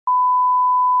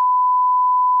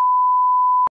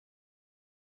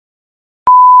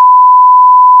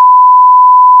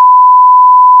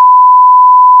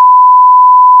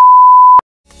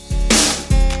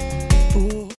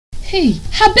Hey,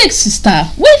 her big sister,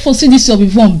 wait for see this your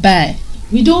Yvonne buy.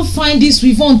 We don't find this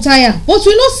Yvonne tire, but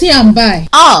we not see am buy.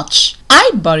 Ouch!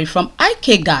 I borrow from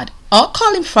IK Guard, or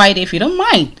call him Friday if you don't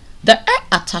mind. The air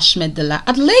attachment dealer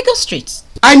at Lagos Street.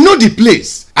 I know the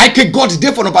place. IK God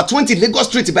there for number 20 Lagos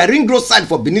Street by Ring Road side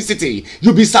for Benin City.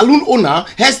 You be saloon owner,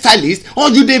 hairstylist, or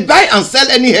you dey buy and sell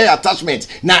any hair attachment.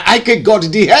 Now IK God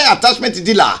the hair attachment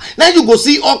dealer. Now you go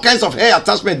see all kinds of hair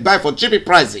attachment buy for cheap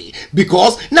price.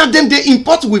 Because now them they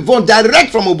import Yvonne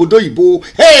direct from Obodo Ibo.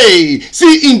 Hey,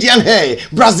 see Indian hair,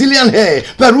 Brazilian hair,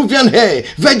 Peruvian hair,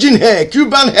 Virgin hair,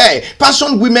 Cuban hair,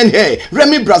 Passion women hair,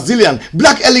 Remy Brazilian,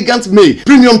 Black Elegant May,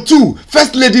 Premium 2,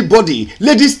 First Lady Body,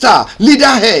 Lady Star, Leader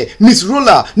hair, Miss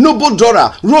Roller, Noble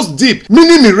Dora, Rose Deep,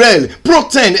 Mini Mirel, Pro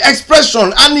 10,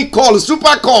 Expression, Annie Call,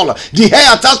 Super Call. The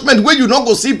hair attachment where you not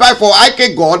go see buy for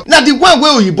IK God. Now the one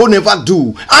where Oyibo never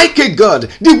do. IK God,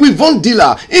 the Yvonne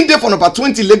dealer, in there for number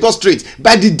 20 Lagos Street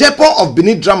by the depot of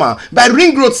Benin Drama by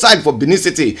Ring Road side for Benin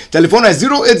City. Telephone is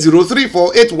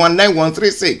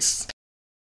 08034819136.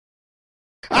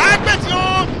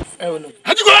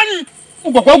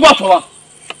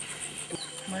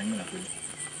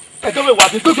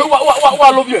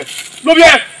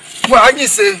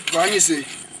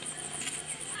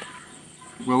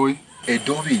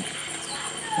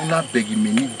 Una begi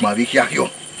meni gmawe kia yo.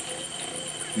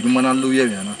 You don't wanna love you,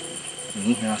 na.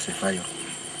 You don't have to fire.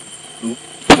 You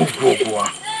go.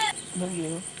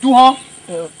 Tu ha?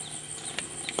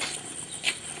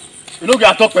 You look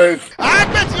at top.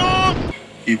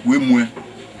 Ewe mwe.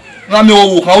 Na me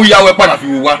wo kan o ya we pa na fi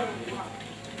wo wa.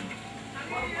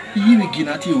 Yi mi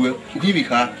gina ti we, yi mi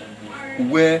ka.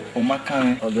 We o ma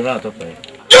kan. Odora top. Me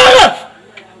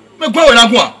gba we na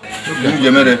gun a. You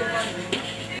je mere.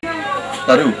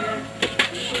 Tare o.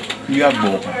 You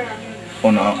agbo kan.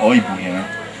 Ona o ibu yen.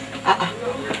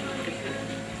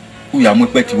 Uya mo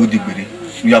pe ti wo digbere.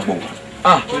 You agbo.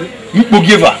 You po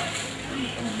giver.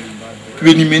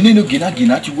 We ni meni no gina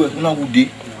ti we una wude.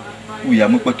 Uya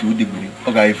mo pe ti wo digbere.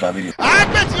 Oga e fa be.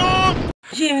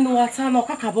 Jimi no wata no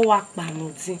kakabo wa pa no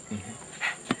tin.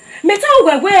 Meta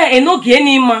ogwegwe enoge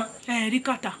ni ma.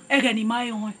 Rikata, ege ni ma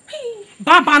ehun.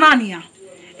 Baba na ni ya.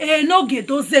 Enoge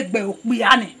do zegbe opi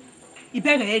ani.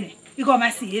 Ibere ene, igo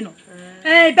ma si eno.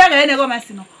 Ibere ene go ma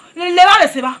si no. Le ba le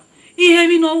se ba. Ihe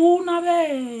mi no wu na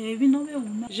be, bi no be wu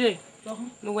na. Je.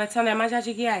 No weta na ma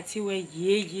jaji gi ati we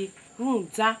yeye.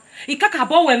 Runza.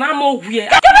 Ikakabo we na mo hwie.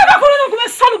 Ka ka ko no ko me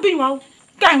salu bi wa.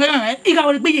 Ka nga iga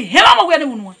wo gbe ye. He ma mo we ne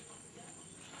mu no.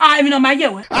 Mi no ma ye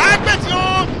we.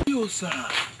 Yo sir.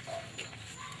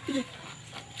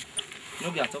 No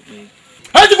be atop me.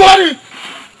 Haji Buhari.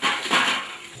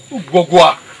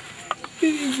 Ugogwa.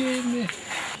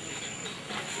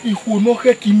 Ihu no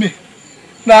ke kime.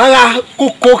 Na ala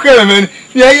koko kere men.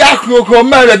 Ni ya koko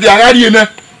mere de agari na.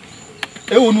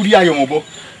 E wonu ri ayo mobo.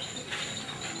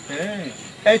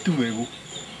 Tu mego.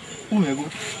 Umego.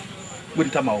 Bo di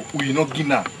tama o. Uyi no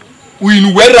gina. Uyi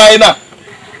nu wera ina.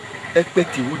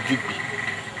 Expecti wo digbi.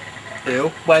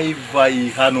 O pa iva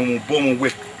ihanu mo bo mo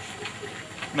we.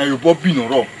 Na yo bo bi no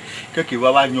ro. Keke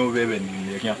wa ba nyo wewe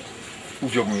ni yan.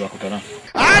 Uvyo mo yakota na.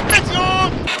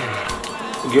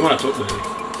 Ogima to pe.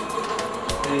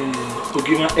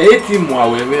 Ogima ti mo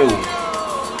awewe o.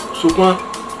 Supan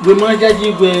we ma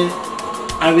jaji gbe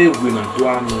awe gbe na do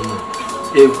anu na.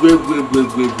 Egwe na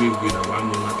wa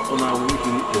nu na. Ona wo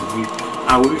kiri egwe.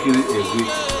 Awo kiri egwe.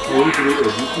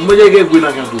 Mo je egwe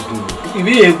na kan do dun.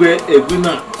 Ibi egwe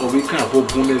na obi ka bo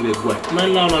bun le egwe. Na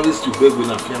la na be stu egwe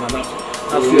na fiana na.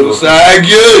 Yo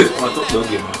sage. O to pe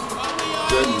ogima.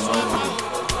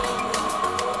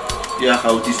 Ya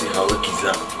hauti se hawe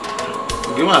kiza.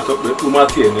 Ogima to pe o ma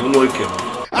ti ene mo ike mo.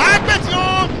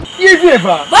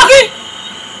 Yeva. Baki.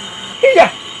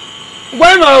 Iya.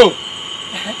 Gwa ma o.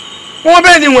 Mo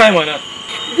be ni wan mo na.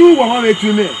 Du wa ma be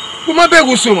tu me. Ko ma be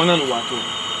go so mo na no wa to.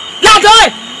 La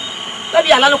doy.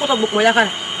 Tabi ala no ko to gbokon ya kan.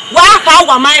 Wa ka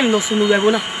wa mai no sunu we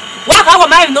bona. Wa ka wa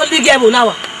mai no lige bo na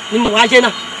wa. Ni mo wa je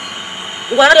na.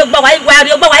 Wa re gba wa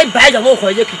ba jo mo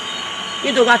ko je ki.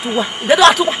 Ido ga tu wa. Ido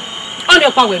ga tu wa. Oni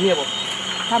o pa we mi e bo.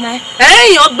 Kama e.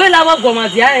 Eyan gbe la wo gomo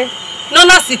dia e. No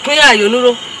na si pin ayo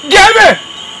nuro. Gebe.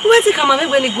 We ti kama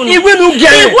we ni gunu. Iwe nu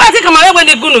gere. We ti kama we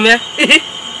ni gunu me. E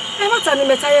mata ni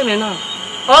meta ye me na.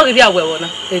 O ri bi awewo na.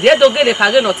 E de do gele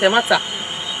ka ge no te mata.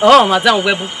 Oh madam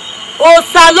webu. O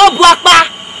sa lo bu apa.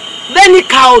 Beni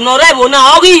ka o no rewo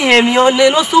na o ri yen mi o ne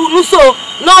no so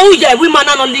no uje wi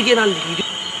mana no lige na lige.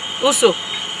 Uso.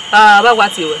 Ba wa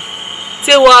ti we.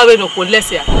 Ti wa we no ko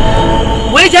lese a.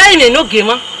 We ja ine no ge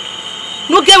ma.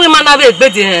 No ge we mana be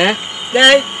gbede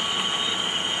Dai.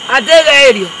 Adere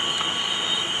eri.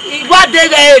 Igwa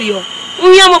adere eri o.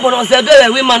 Nyan mo bono se bere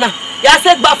we mana. ya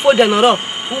se gba fo de noro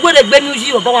ugbe de gbe mi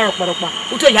uji obo wa roporopa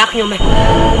uto ya kan me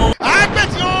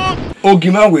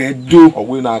Ogima we do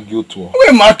Owe na agi otu.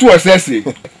 we ma tu osese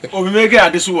Obi mege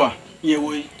adesuwa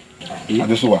yewo yi.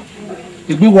 Adesuwa.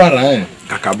 Igbe wa ra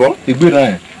kakabo igbe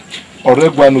ra ore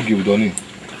gwa no give doni.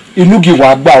 Inu gi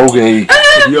wa gba oge yi.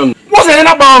 Wo se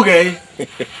na ba oge.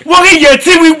 Wo ri ye ti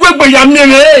wi gbegbe ya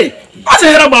mere. Wo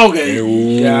se na ba oge.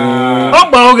 O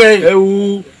ba oge.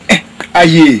 Ewu.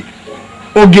 aye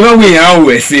Ogima we ya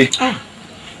wese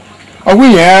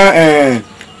owe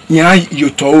ya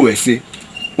yoto wese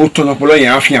o tono polo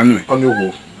ya afian nu Oni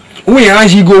wo. we ya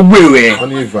ji go gbe we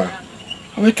Oni va.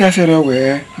 we ta se ro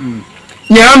we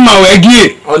ya ma we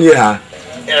gi Oni ha.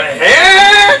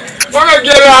 Wọ́n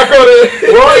gẹ́gẹ́ akọ́rẹ́.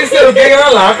 Wọ́n ise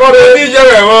gẹ́gẹ́ la akọ́rẹ́ ni je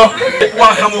we wo. Wa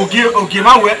ha mo oge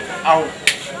ma we awo.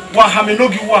 Wa ha me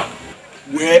nogi wa.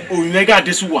 We obi mege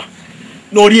adesuwa.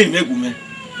 No ri emi egu me.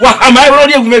 Wa ha ma ro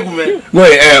ri egu me. Go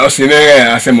osimere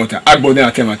asemota agbode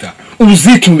atemata.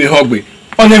 Uzitu me hogbe.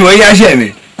 Ona me ya je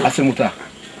me asemota.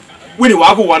 We ni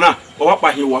wa go wa na. O wa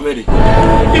pa hin wa mere.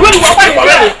 Iwe ni wa pa hin wa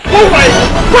mere. Wo wa yi.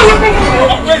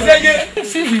 Wo se ye.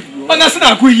 Ona se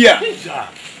na ku yi a.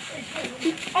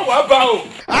 Awa ba o.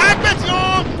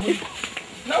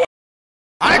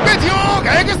 Agbetio,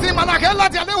 kayeke manake la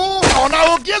dia lewu. Ona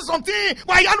ogie something.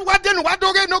 Wa yanu wa denu wa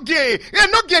doge no ge. E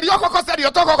no ge yo kokko se yo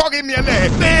to kokko ge miele.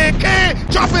 Teke,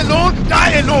 chop alone,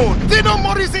 die alone. Tino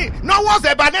Morrison, no was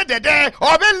e bane dede.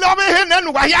 Obe lobe he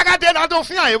nenu wa yaga de na do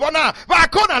fian e wona. Ba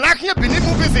kona la kin Benin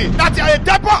movies. That is a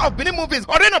depot of Benin movies.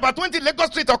 Ore number 20 Lagos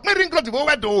Street Okme Ring Road wo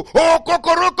wedo. O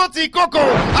kokoroko ti koko.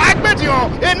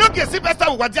 Agbetio, e no ge Sylvester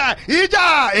waja.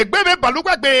 Ija egbebe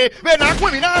balugbagbe. Be na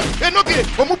kwemi na. E no ge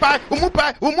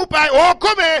umupai o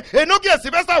come enogi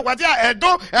Sylvester wadia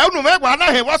edo enu megwa na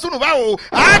he wasunu ba o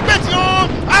agbetio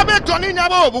abeto ni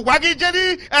nyabo bugwagi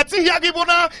jeri eti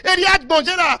yagibona eri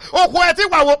agbonjera okwo eti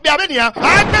wawo bi abenia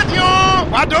agbetio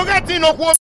wadoga ti no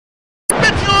kwo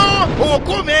o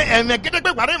come emegedegbe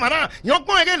ware mana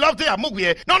yogbon ege love dey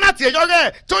amugwe no na ti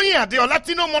ejoge Toyin Adeola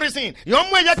Tino Morrison yon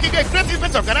mu eye kige great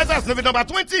event organizers number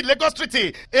 20 Lagos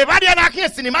Street e ba dia na kin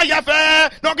cinema ya fe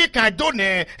no gi kan do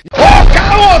ne o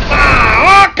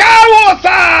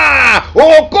kawosa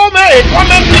o come e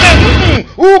comment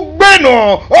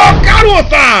ugbeno o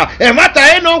kawosa e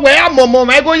mata eno we amomo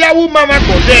ma ego yawu mama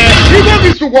ko de igo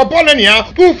bi suwo bole ni a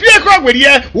tu fie ko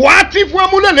gberie wa ti fu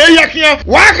amulele yakia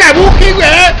wa ka bu kiwe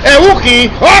Uki,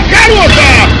 o karosa,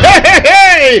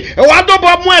 hey, wa do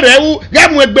bo mu erewu, ga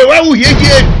mu egbe wewu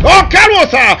yeye, o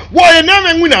karosa, wo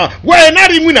ename nwina, wo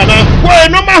enari nwina na, wo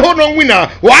enoma hono nwina,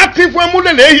 wa ti fu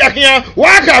amulele yakia,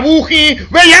 wa ka buki,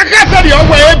 we yakasa ri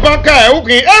owo e banka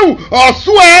uki,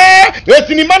 osu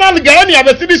esinima na ga ni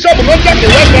abesidi shop no jake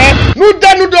wese, nu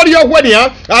danu dori owo ni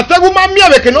a, asegu ma mi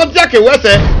abeke no jake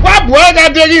wese, wa bu ga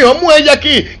deri o mu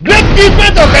eyaki, great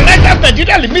event organizers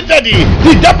Nigeria Limited,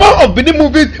 the depot of Benin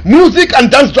movies, music and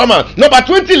dance drama, number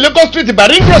 20 Lagos Street,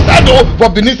 Ring Road for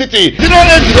Benin City,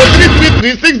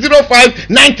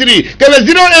 08033360593,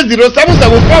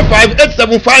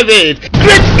 08077458758.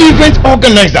 Great event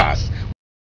organizers.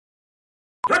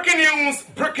 Breaking news,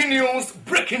 breaking news,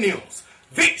 breaking news.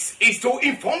 This is to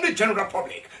inform the general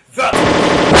public that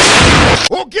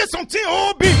okay, something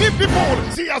Benin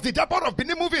people see as the depot of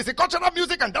Benin movies, the cultural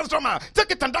music and dance drama.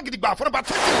 Take it and dang it for about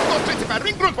 20 Lagos Street by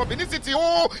Ring Road for Benin City.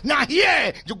 Oh, now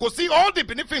here you go see all the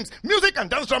Benin films, music and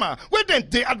dance drama. Where then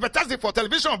they advertise it for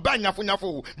television by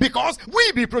Nyafu because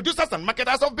we be producers and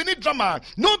marketers of Benin drama.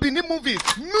 No Benin movies,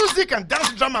 music and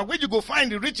dance drama where you go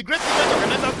find the rich great event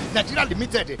organizers Nigeria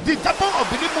Limited. The depot of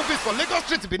Benin movies for Lagos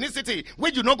Street, Benin City,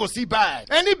 where you no go see buy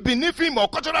any Benin film or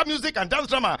cultural music and dance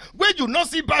drama. Where you not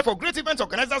see buy for great event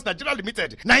organizers Nigeria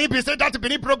Limited. Now you be say that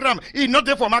Benin program is not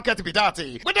there for market be that.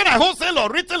 Whether I wholesale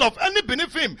or retail of any Benin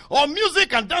film or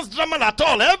music and dance drama at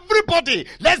all, everybody,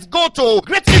 let's go to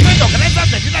great event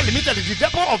organizers Nigeria Limited, the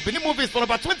depot of Benin movies for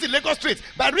about 20 Lagos Street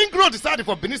by Ring Road decided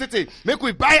for Benin City. Make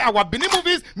we buy our Benin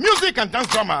movies, music and dance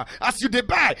drama. As you they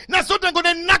buy, now so then go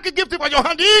then knock a gift for your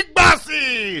hand.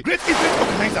 Igbasi! Great event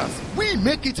organizers, we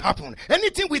make it happen.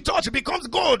 Anything we touch becomes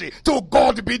gold. To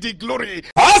God be the glory.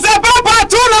 Papa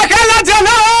tuna kala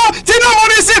jana Tino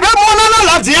Morrison be mona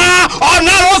la dia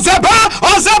ona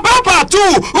Ozeba patu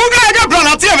uga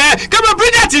brana tieme ke be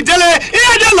bridget dele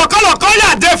iye de lokolo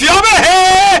ya de fi obe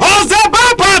he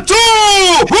Ozeba patu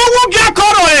uwu ga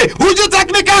koro uju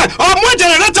technical omu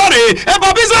generator e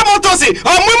babisa motors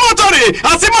omu motor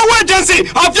asimo agency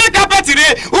ofie carpet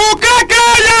re ukaka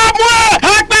ya mu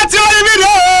akpeti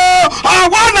oyibiro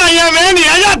awana yemeni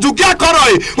aya dukia koro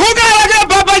uga ya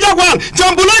baba jagwan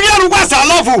jambulo I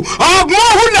love you.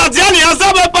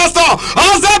 Pastor,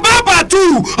 Ozeba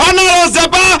Patu, Honor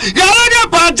Ozeba,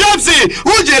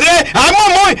 ujere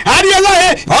amomo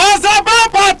Ariola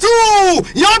Ozababa too.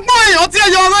 Young boy, you're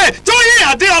your Toyi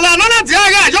Adiola, none of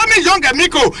Yomi Young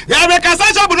Miko. Rebecca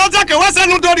Sasha Bunotake was a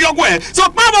Nudori. So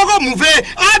Pabo Move,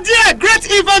 Adia great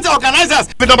event organizers.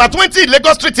 With number 20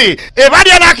 Lagos Street,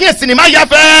 Evadiana Cinema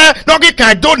Yafe, Nogi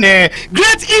Kandone.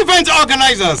 Great event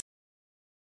organizers.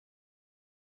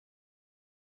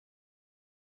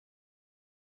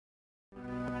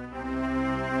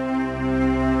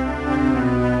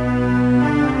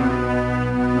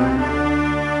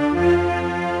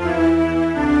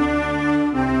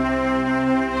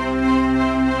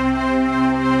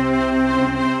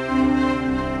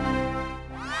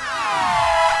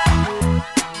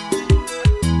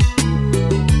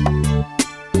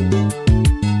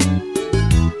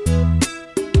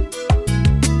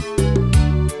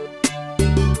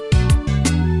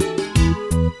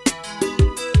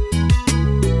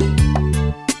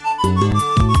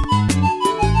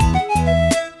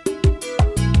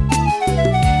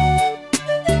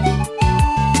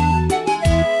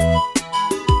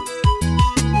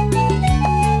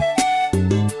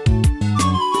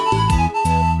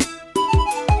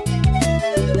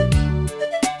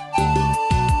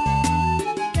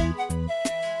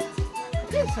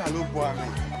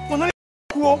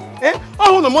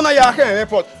 Mona ya aka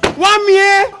report. 1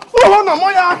 year. Oh no, mo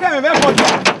ya aka report.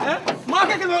 Ma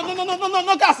aka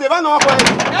no ka se ba na ko.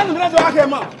 E no do aka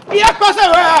ma. Iya ko se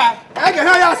wa. E ge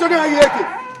ha ya so ge ya yeke.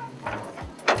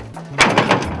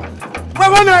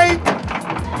 Wa na yi.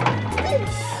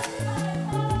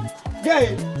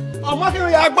 Gay. O ma ke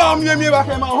ya gba o mi ba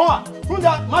ke ma ho a.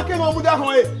 Funda ma ke no mu da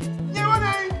ho e. Ye wa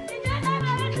na yi.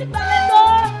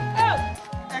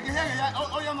 E ge ya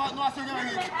o ya no aso ge ya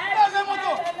yeke. Le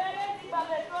moto.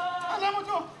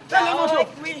 La moto.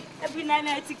 Oui, every night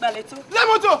I take balleto. La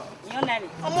moto. Your nanny.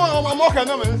 I'm okay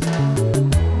no man.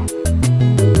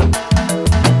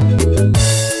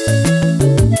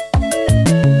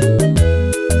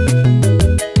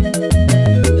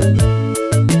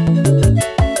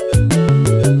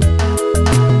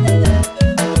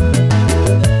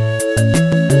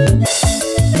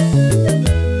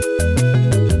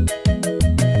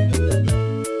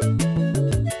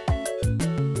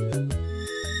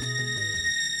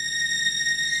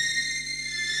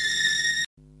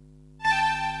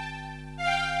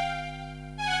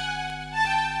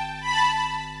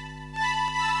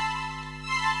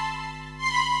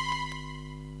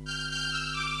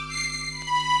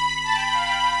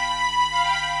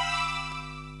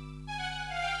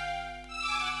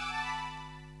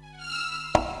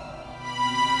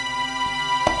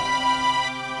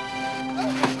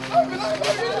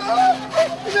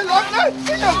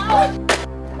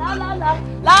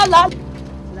 La.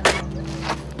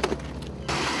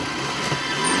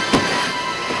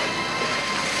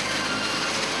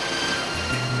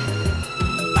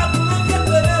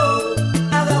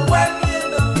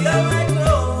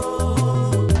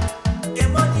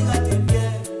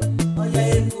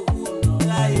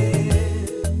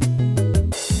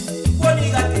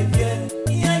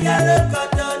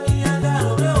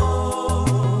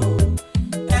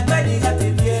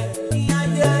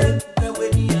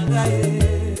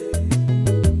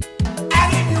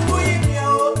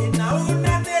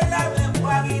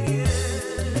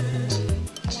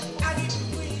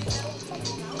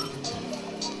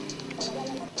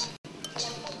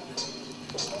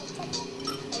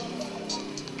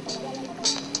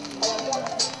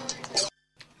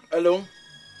 Hello.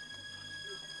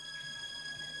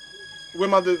 Where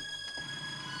my the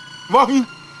walking?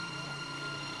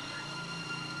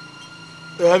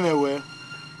 Anyway,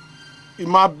 he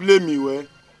might blame me where.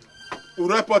 You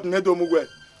report me to Mugwe.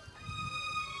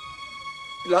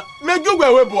 La, me go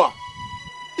where boy.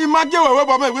 He might get where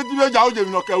boy. Me with you,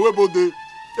 you no care where boy de.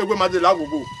 E we ma de la go.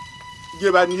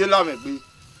 Give ba ni la me be.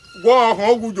 Go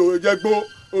on gujo je gbo.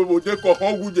 O de ko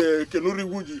on guje kenuri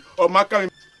guji. O maka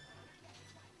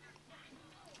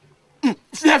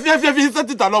Viens, c'est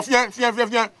tout à l'heure, viens.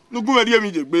 Nous pouvons dire que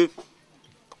je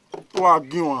toi,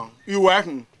 Guillaume, il va être.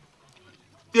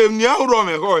 Il n'y a pas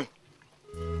de quoi.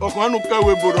 On va nous faire un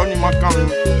peu de temps.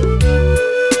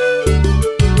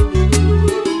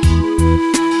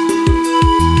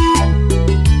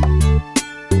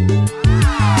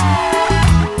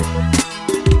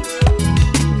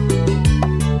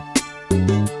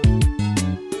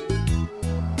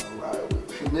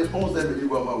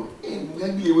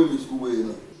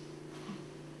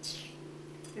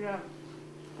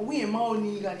 We ma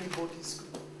oni ga ni boarding school.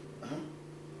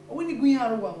 We ni gun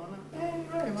yaru wa mona.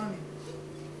 Right mami.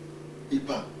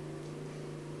 Ipa.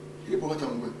 Ile bo ta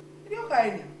ngwe. Ile o ka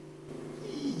ni.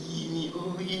 Ni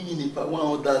Oh, you need to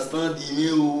understand me.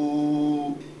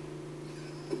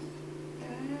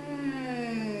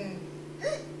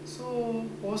 So,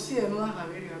 what's here? No, I'm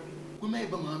very happy. We may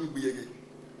be mommy be again.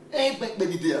 Eh, back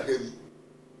baby, they are heavy.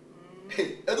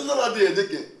 I don't know what they are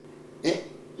taking. Eh,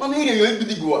 mommy, you ain't be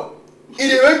the go.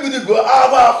 It ain't be the go. Ah,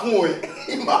 what for?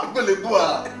 He might be the go.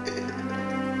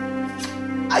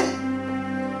 Aye.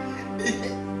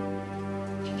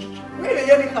 Where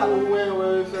are you going?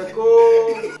 Where if I go,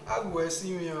 I go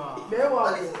see me. There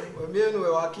was. When me and we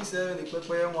were kissing the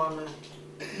paper one man.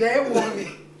 There was.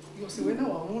 You see, we know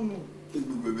I won't know.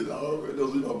 Baby, now it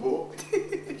doesn't abort.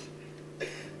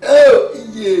 Oh,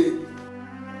 yeah.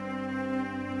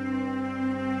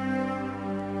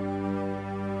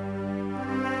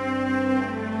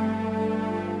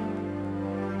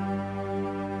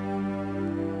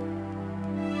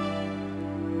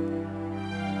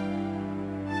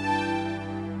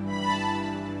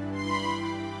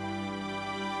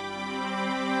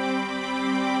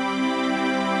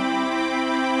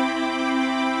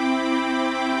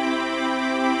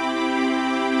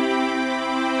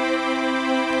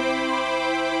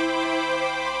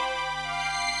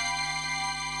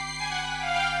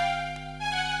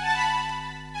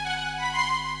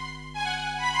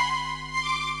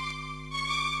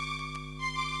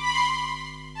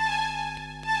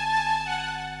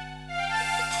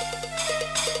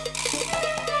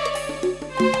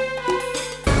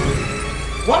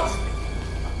 What?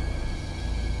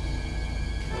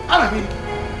 Anna,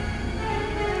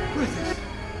 who is this?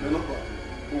 No,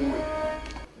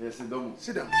 yes, sit down.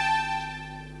 Sit down.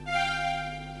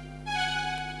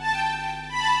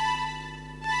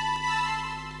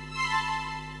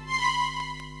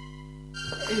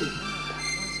 Hey,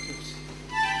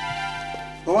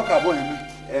 but what can I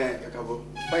Eh, Kakabo.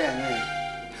 buy?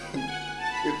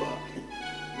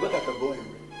 What I can go in.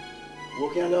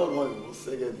 Walking around one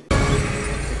second.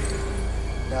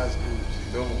 That's good.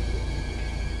 Don't.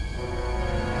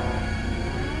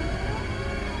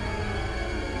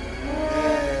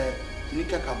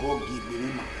 Nika Kabo give me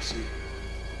my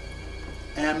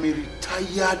I am a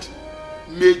retired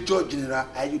Major General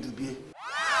IUDB.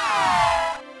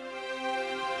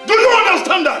 Do you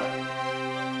understand that?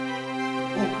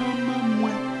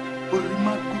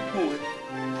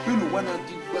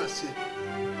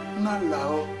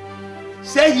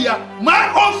 Say here,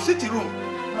 my own city room.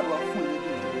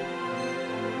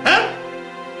 Eh?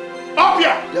 Up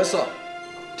here. Yes, sir.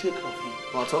 Take off him.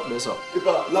 What's up, yes, sir?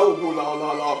 People, la.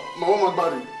 My woman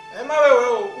body. Am I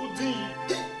who did?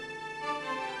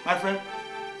 My friend.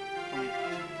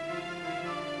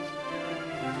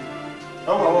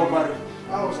 How about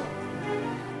How, sir?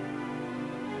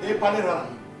 Hey, Palera.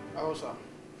 How, sir?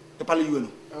 The Pali you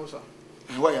know. How, sir?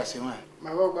 Why you say, man?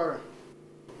 My work, Barry.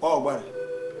 Oh, Barry.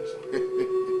 Yes, sir.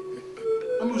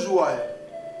 I'm sure.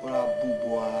 Well,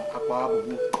 boo, aqua,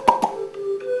 boo.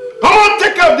 Come on,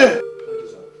 take care of them. Thank you,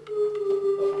 sir.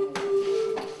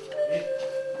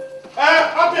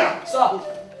 Up here. Sir.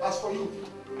 As for you,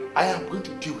 I am going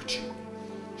to deal with you.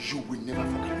 You will never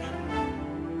forget me.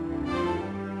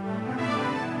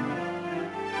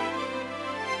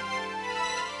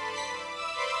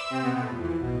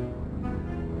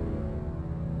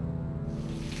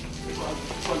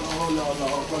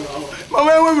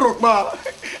 Mama, we broke ma.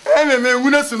 Me, we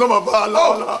not see no baba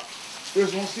la.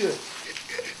 There's one here.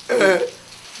 Good.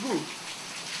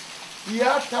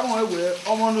 Yeah, come on, where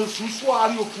I'm on the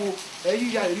Suswari Opo,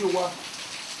 Eya.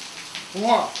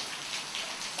 One.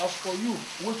 As for you,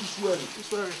 what is swearing?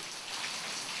 Swearing.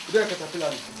 There,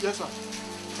 Caterpillar. Yes, sir.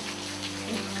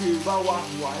 Okay, but why?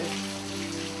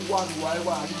 You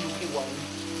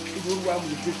don't want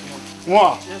me to take one.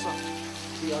 One. Yes, sir.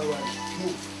 We are right.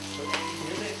 Move.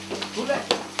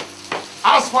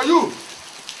 As for you,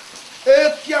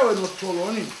 Ekia will not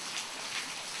follow him.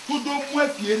 Who don't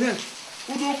want the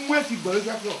who don't want the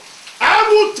I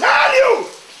will tell you,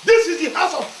 this is the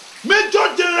house of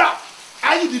Major General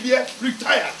IUDB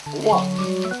retired. What?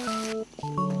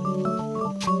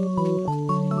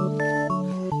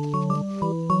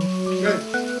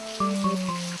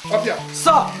 Up here.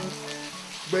 Sir.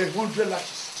 By 100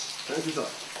 lashes. Thank you, sir.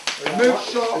 Make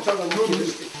sure no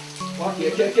mistake.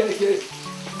 Okay.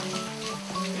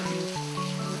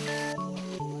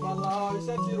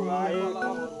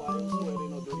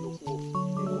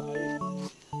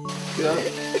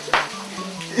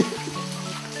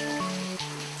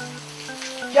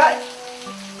 Yeah.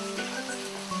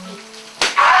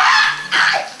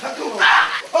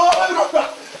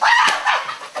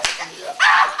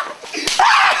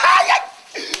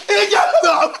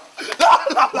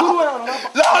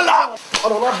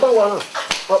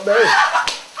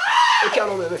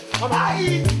 no bebe.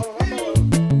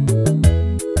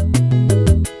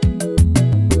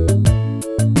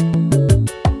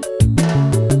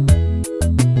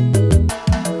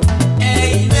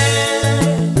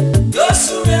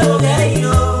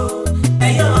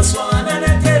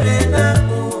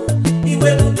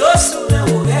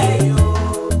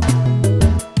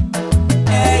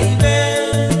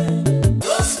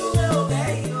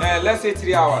 Let's say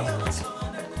 3 hours.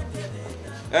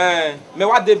 Me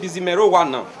what they busy me row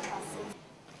one now.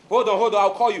 Hold on,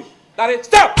 I'll call you. Daddy,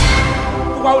 stop!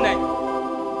 Who are you?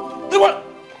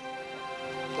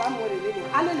 One more lady.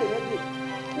 I don't know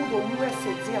who do you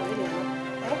say here.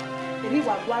 Any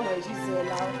one of you say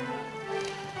now.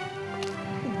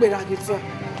 Better get here.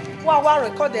 What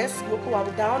record this? You go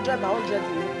with 100 by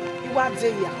 100. You are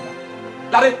there.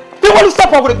 Daddy, they want to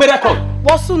stop over the record.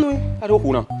 What's soon? I don't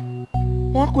know.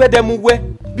 What where them where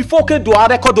before can do a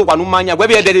record one mania where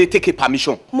they take a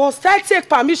permission. Must I take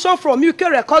permission from you to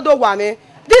record one?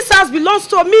 This house belongs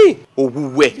to me. Oh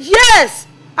where? Yes.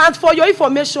 And for your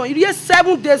information, it is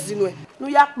 7 days in way. No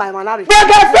yak by manari.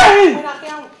 Brother Faye!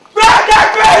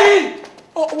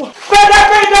 Oh, Brother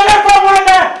Faye, don't let from one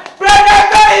there. Brother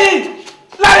Faye!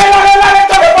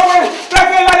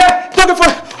 Don't for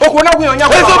oh na we onya.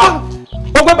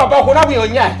 Oh baba oh na we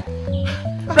onya.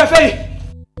 Brother Faye.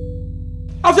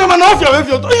 After man off your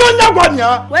you nya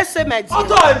gwanya. Where say my dear?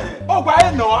 Oh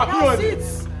gwa no akun.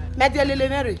 Sit. My dear Lele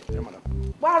Mary.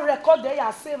 Wa record there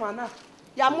ya say man na.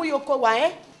 Ya mu yoko wa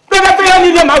eh? Brother Faye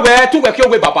ni dem awe to work your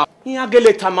way baba. Yin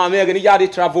agele tamame ni ya dey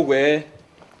travel we.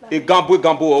 E gambo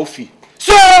ofi.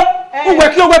 So, who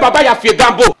work your way baba ya fi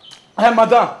gambo.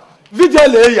 Madam, video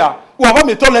le ya. Wa ba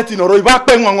me toilet in oro iba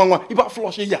pe nwan iba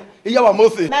flush ya. Iya wa mo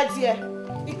say. My dear.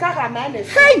 Ikaka man is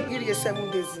hey, it is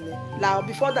 7 days in. Now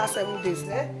before that 7 days,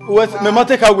 eh? Wait, me ma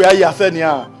take away ya say ni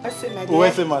ah.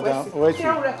 Wait, madam. Wait.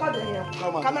 Can record here.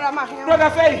 Cameraman here.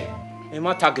 Brother Faye. E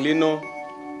ma tagle no.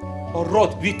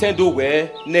 Orot bi tendo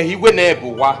we na hiwe na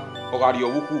ebu wa. Ogari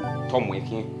owuku tomu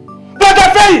ekin.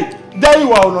 Brother Faye, there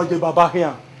you are no je baba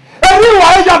here. Eri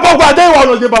wa ya baba there you are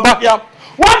no je baba here.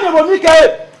 One e mo mi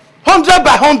ke 100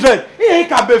 by 100. E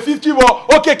ka be 50 wo.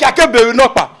 Okay, ka ke be no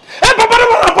pa. E baba na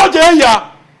mo po je ya.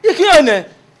 Iki ene.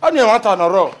 Ani want na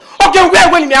ro. Okay,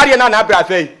 where when me are na Brother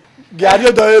Faye.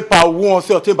 Gari do e pa won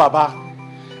se o te baba.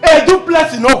 E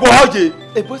duplex no ko hoje.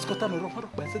 E boys kota no ro fa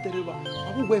pa se dereba.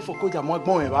 Awu we for koja mo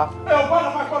gbon e ba. E o ba na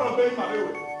ma ko ro be ma le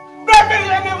we.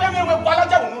 We wala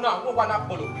ja wonu na wo wa na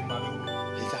polo be ma le we.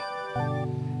 Lisa.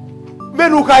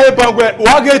 Menu ka e bangwe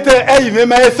wa gete e yi me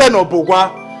ma e se no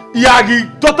bogwa. Ya gi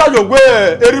total yo we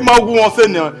eri ma wu won se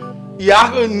ni. Ya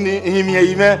ni himi e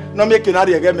yi me no me ke na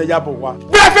re ge me ya bogwa.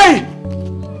 Brother Faye.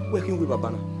 We kin we baba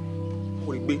na.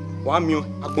 Wo ri pe wa mi o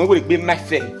agbon wo ri pe my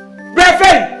fair. Brother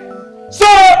Faye. So,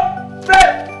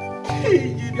 Faye.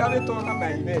 Yi bi ale to na ma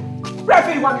yi me. Brother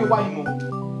Faye wa mi wa yi mo.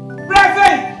 Brother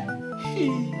Faye.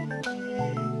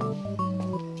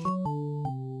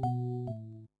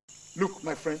 Look,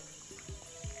 my friend.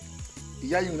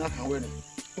 Yeah, you not aware.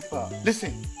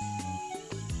 Listen.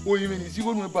 Oh, you mean is you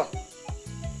going to back?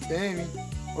 Amy,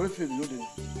 or if you know them.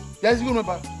 Yes, you going to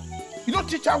back. You don't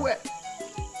teach her well.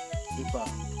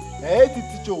 Hey,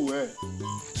 teach you well.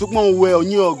 So come on, well,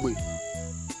 you ugly.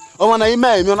 Oh, when I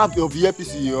met me on up your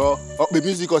VPC or the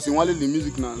music or one little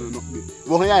music now.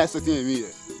 Well, I am sitting me.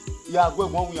 Yeah, go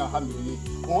one we are having.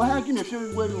 Oh, I give me a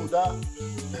few well on that.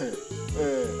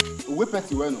 We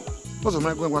petty well. What's the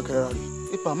man going to carry?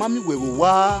 If a mammy will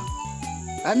wa,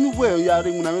 I knew where you are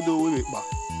in another way.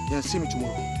 Then see me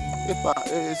tomorrow. If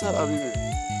I salary.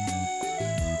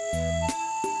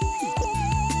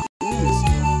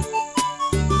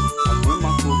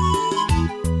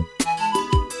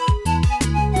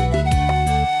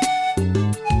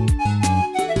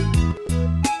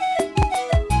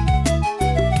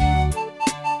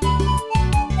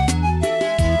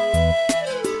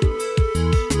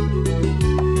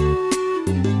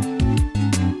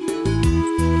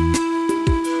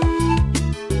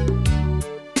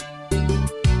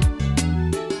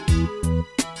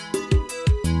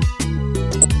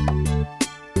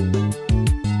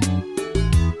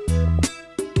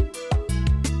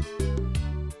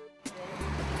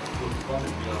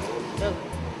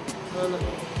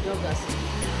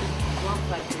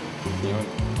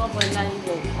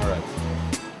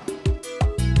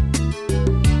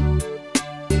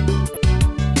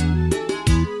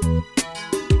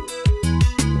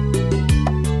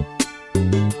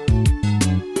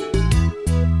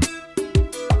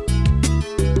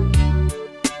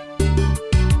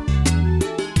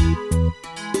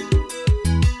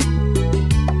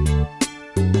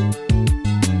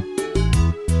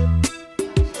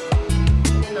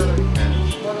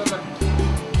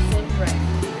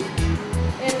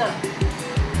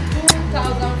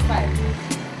 2,005.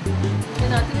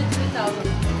 Then I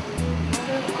 3,000.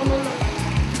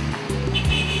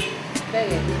 Very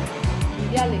good.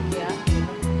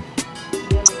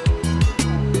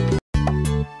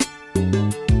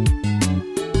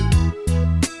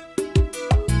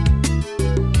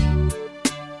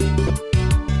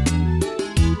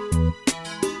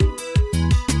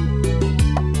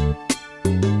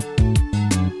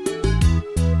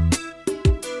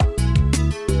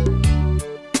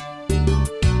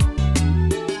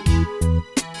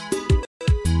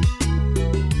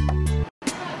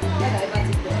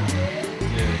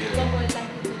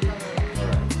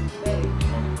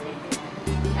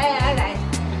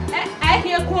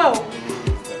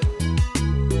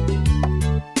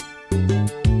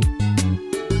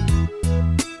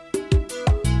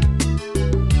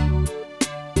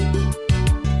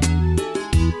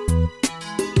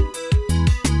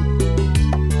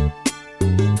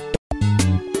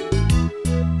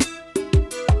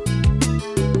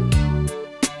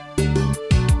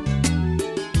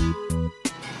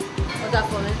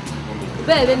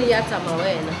 Ni yata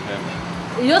mawena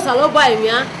iyo salo ba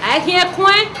emia ai kin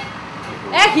kun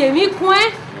e kin mi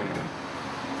kun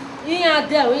iya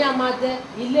de o ya ma de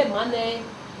ile mane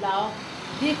la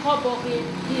bi ko bo ki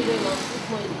ile no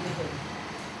mo ile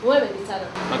wo be ni tara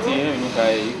ati e nu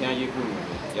kai yan ye ku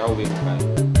ya o be kai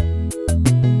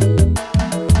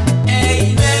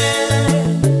ei me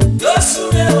do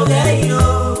sure o gayo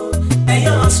e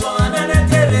yo so na na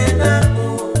tebe na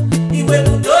o iwe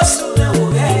nu do sure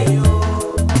o gayo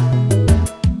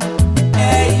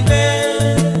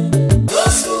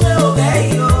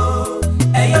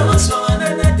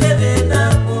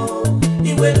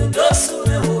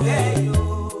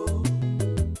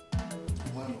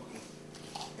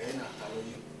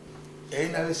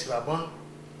Sibaban,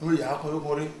 no ya ko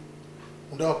yomore.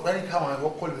 Unda opani ka wan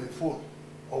call the phone.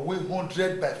 Or we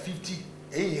 100 by 50.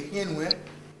 Ye kin we.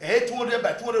 200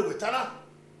 by 200 we tana.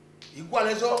 Igual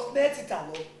eso. Let it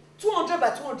alone. 200 by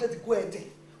 200 go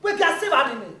ede. We can save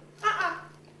animal.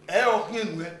 O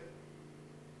kin we.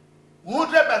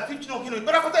 100 by 50 no kin we.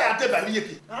 Better ko ya de by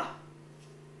yeki.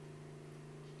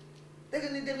 They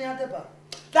can need them ya de ba.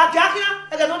 That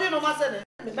yakia, I no dey no ma say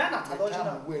me man at alone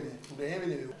na. We dey. To the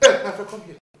heaven. Eh, na come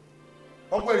here.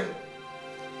 Ogweri.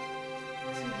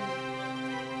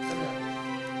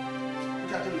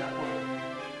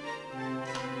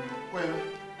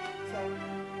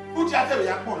 Uti atebe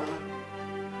ya kpona na.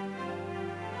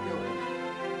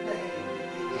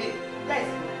 Guys,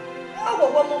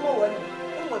 wo mo we no.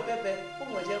 Mo pepe,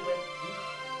 mo jewe.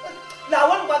 La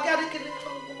won gba gari kini,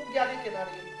 gari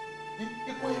kinari.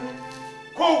 Iko yeme.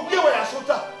 Ko gbe wa ya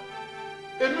sota.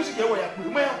 E music e wa ya pe,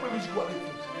 mo ya pe music wa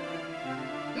le.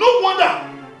 No wonder.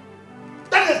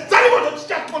 That is exactly what the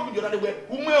teacher told me the other way.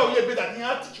 Who may or ye better than you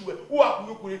teach you who are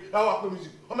you how I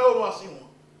music. How may I see one?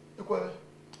 Look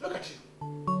at you.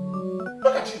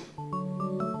 Look at you.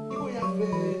 You are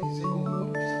very easy.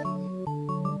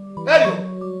 There you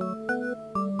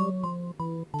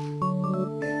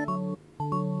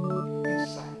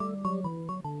inside.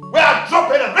 We are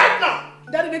dropping it right now.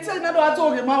 Daddy, they tell me that I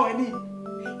told him how I need.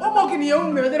 I'm walking here,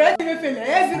 I'm going to let you feel it.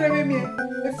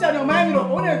 It's your mind, you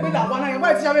only a bit of one. I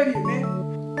might have it,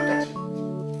 man. Look at you.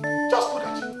 Just look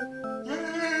at you.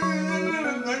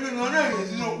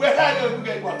 Where are you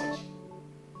get what?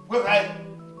 Where are you?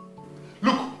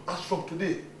 Look, as from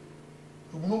today,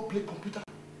 you will not play computer.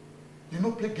 You will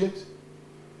not play games.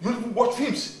 You will not even watch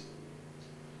films.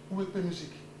 We will play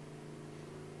music.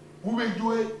 We will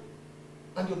do it.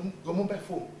 And your mobile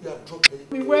phone, you have dropped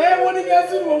it. Where would you get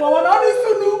to?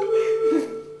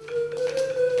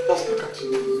 Just look at you.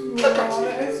 Look at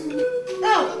you.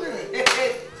 Now,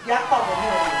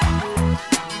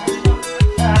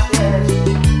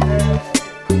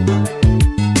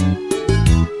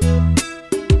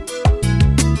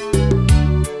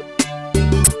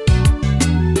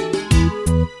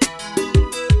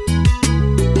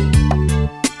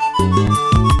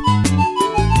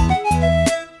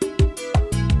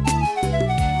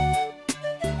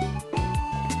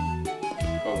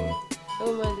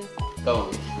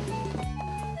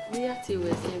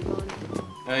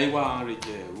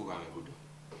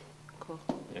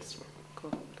 Yes, ma'am.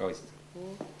 Cool. Go is it?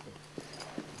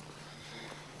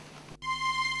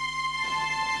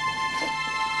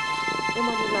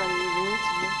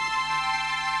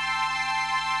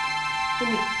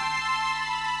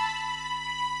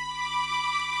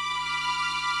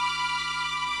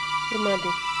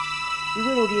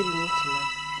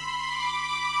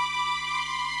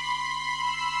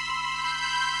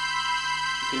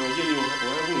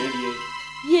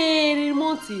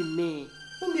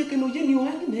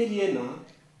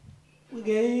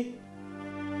 Okay.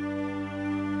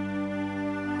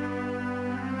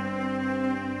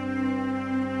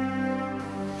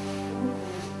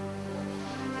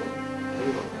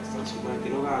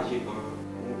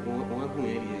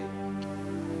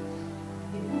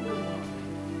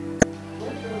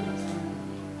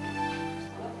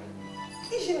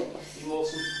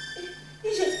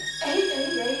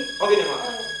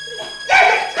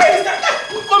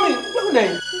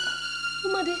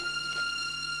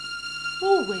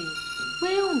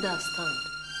 We understand.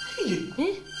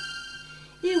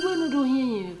 Igwe no do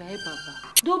here vai papa.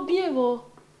 Do bievo.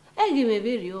 Ege me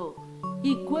very o.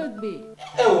 Igwegbe.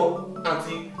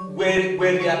 Auntie, where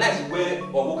realize where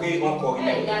okay uncle.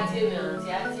 Auntie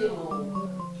mo.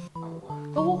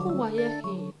 Owo ku wa ye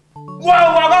hin.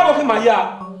 Wa ba bo ma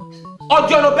ya.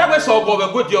 Ojo no be so bo be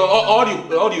go di all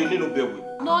you need no be we.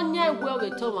 No nya egwe we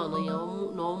to ma no ya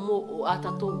no mo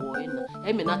atato wo ina.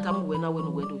 E me nata mo we na we no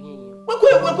we do here.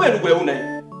 We no una.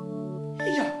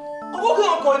 Ya. Okay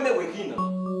uncle me we hin na.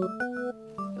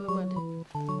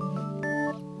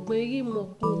 Gbegi mo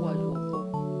ku wa yo.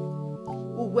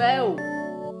 Uwe o.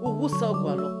 Uwu so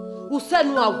gwalo.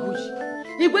 Usenu awuji.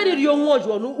 Igwe ni rio won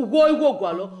ojo nu uwo iwo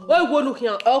gwalo. O iwo nu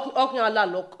kian okian ala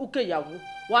lo uke yawo.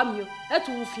 Wa mi o.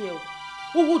 Etu wu fi e o.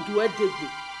 Uwu du edegbe.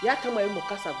 Ya kama e mo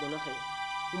kasa gbona he.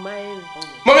 Uma e.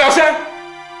 Mo mi ose.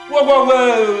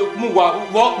 Mu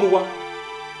wa.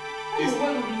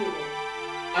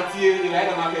 Ati e ila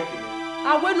na market ni.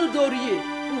 Awenu doriye.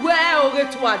 Uwe e o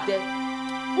retu ade.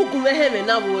 Ugun me he me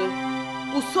na wo.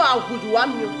 Uso awuji wa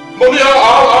mi o. Mo mi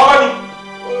awani.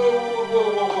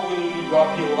 Wa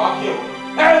ki o.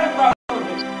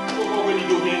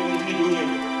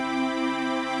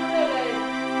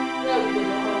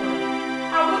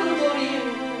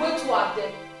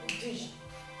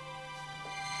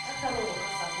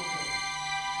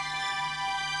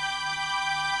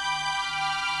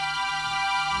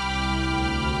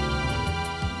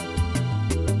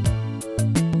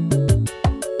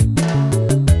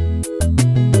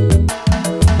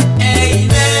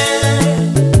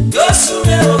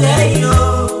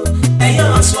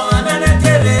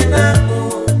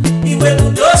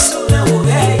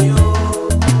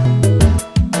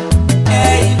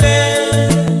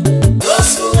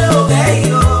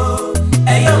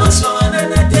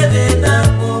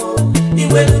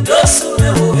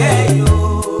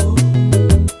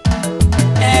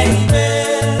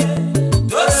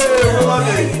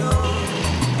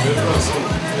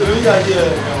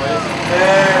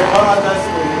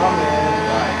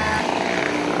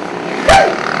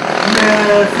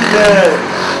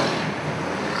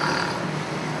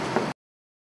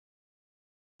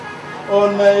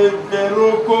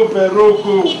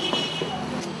 Veroko.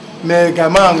 Mega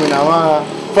man na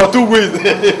for 2 weeks.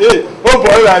 Oh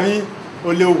boy, Rami.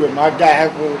 Ole we maga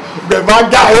ko. Be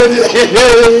maga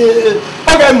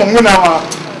okay mo na wa.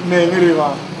 Me ngiri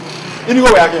ma. Ini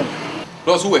go ya ken.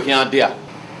 Plus we can there.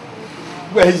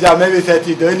 We is maybe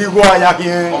 30. Ini go ya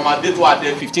ken. On my date to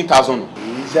there 15,000.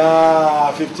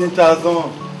 Ja 15,000.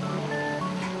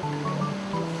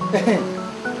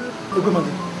 Ego man.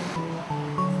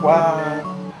 Wow.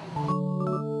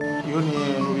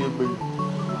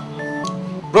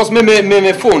 Bros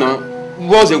me phone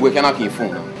was a we cannot keep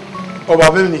phone. O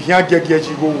ba be ni hia gege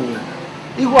ji go wo.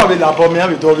 Iwo ave la bo me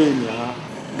ave to be ni ha.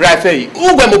 Drive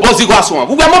u gbe mo boss go aso.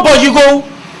 U gbe mo bo yi go.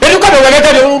 E lu ka be we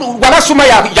gege wa na suma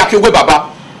ya ke we baba.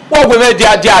 Wo gbe me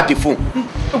dia the phone.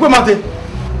 O gbe mate.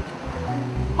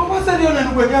 O ba se ni o le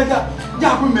nu gbe ja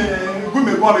ku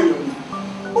me bo re yo.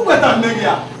 U gbe ta nege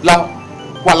ya. La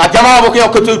wala jama bo ke o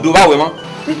ko to do ba we mo.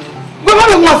 Gbe ma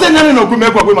le mo se na ni no gbe me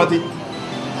gbe mate.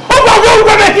 O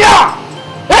gbe me kia.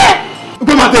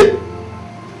 Gbe mate.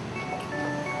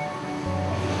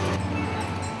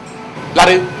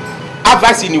 Lare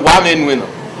advice ni wa menu no.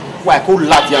 Why ko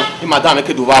ladian e madam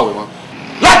ke do ba we mo.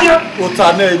 Ladian o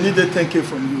ta na need to thank you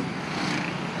from you.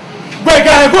 Gbe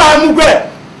ga go amu gbe.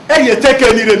 E ye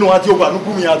take ni re no ati owa nu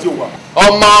ku mi ati owa.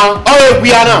 Oma o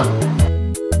egbi ana.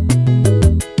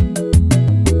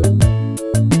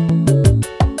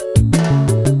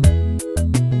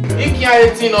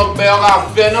 Eighteen of Bella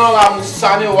Venora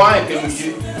Musane wine can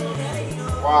you?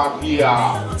 Wow,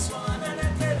 yeah.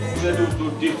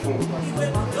 Do different.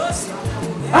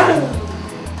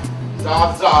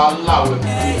 That's all loud.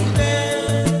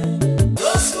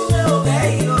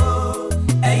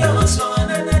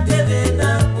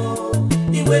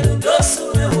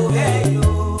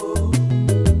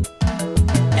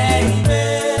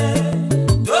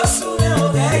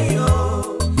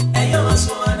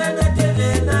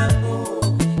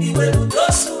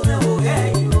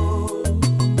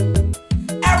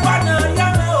 I wanna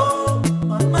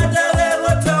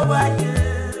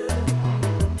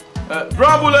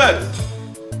Brown bullet!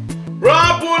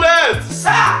 Brown bullet!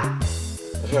 Sir!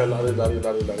 Lari.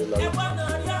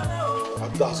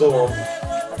 Adazomo.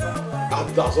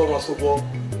 Sobo.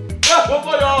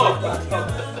 Bobo yo!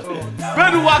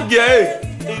 Benu wa ge.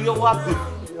 Eyo wa be.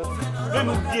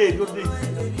 Benu ge yo de.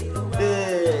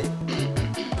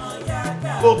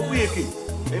 Go quick.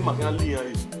 E ma kan li yan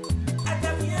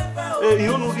e.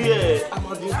 Yo nu ri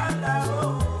Amadi.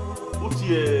 Uti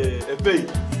ebe.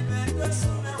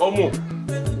 Omo.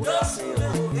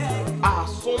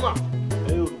 Sona.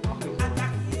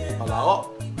 Alao.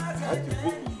 I think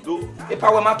we do. If I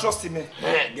were my trust me.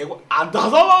 And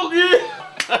that's all okay.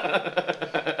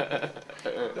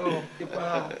 No, if I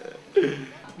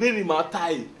Very my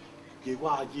tie. Ge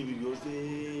wa give you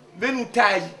say. Venu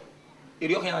tie.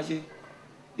 Eri o kan ase.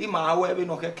 Di ma awe be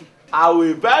no keke.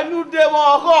 Awe benu de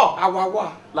mo ko.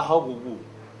 Awawa. La ho gbogbo.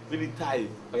 Very tie.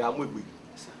 Oya mu egbe.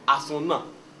 Asona.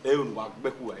 E onu wa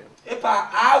gbeku ayo. Epa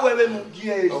awe be mu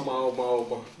gie. Ọma.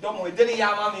 Domo edeni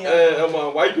ya ma mi.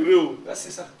 Ọma, why do you? Yes,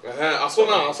 sir.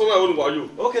 Asona onu wa you.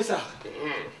 Okay, sir.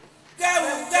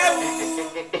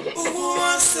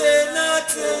 Ubu se na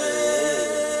te.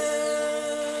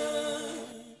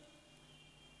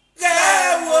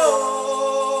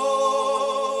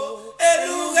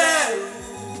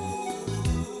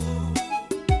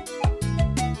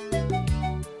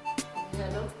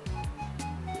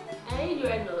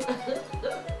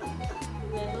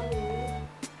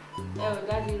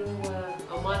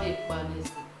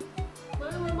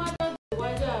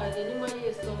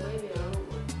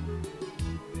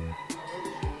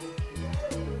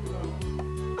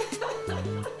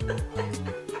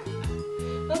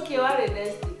 Okay, what is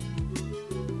this?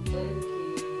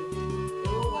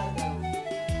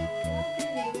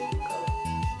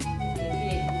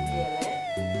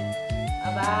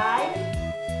 Bye.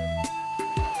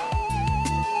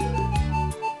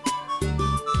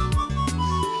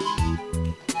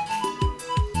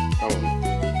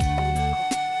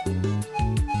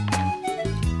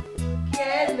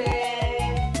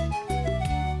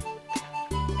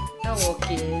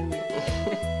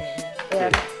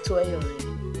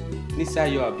 Nisa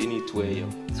yo abini tueyo.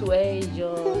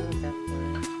 Tueyo.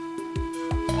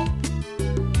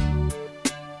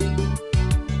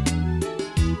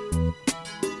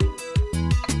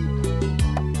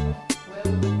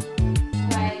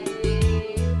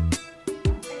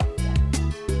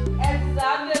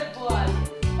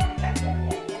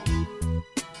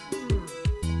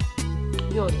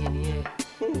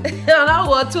 Ana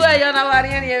wo tueyo na wari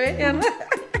ni e me.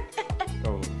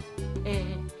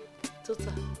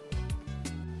 Tota.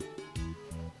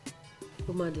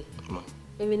 Umade. Ma.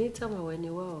 Evenita ma wani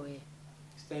wa oye.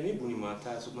 Stani buni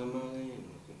mata so mama ngai.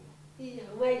 Iya,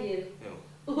 waye.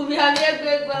 Ubi ami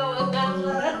egbegba wo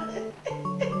kamara.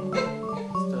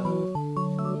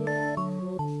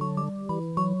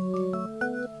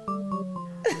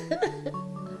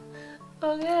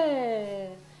 Okay.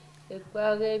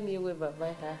 Ekpare mi we baba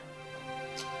ha.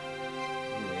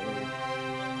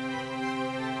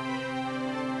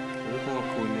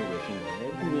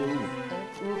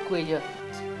 Cuello.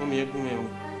 Omi egume o.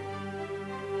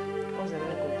 O se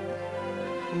me ko.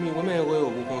 Omi wo me we o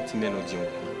bu kon ti me no jiun.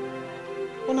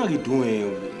 Ona ri dun e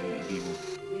bibu.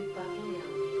 Mi pa ya.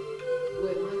 We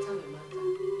mata.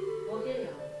 O ke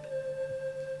ya.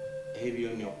 Ebi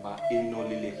oni opa eno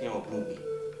lele ki an brugbe.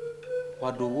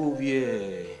 Wa do wo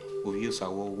wi sa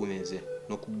wo wo menze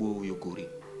no kugbo yogori.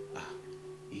 Ah.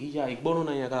 Iya igbono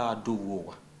na ya ga do wo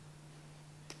wa.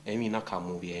 Emi na ka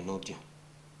mo wi e no diun.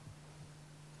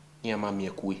 Nyama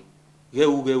miekwe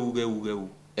geu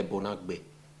ebona gbe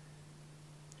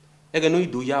ege no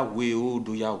ido ya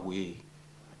we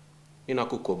ina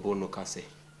kokobo no kase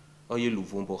oye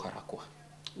luvumbo harakwa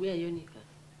we ayonika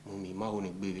mumi ma ho ni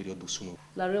gbe re do sunu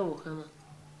la re wo kana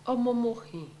omo mo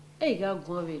hin e ga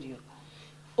gun averio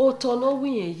o to no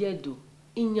wi yen yedo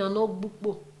iyan no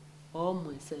gbupo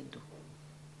omo esedo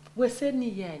we se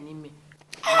ni ya ni me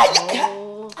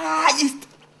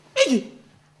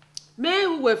me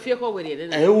we fie ko we re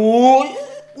na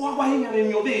wa yin re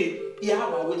mi obe ya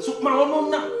wa we so ma ono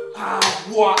na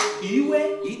wa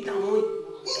iwe itawon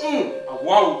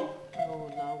awa o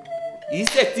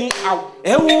isetin mami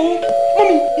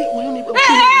o yo ni pe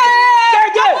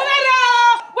jeje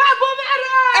wa bo mero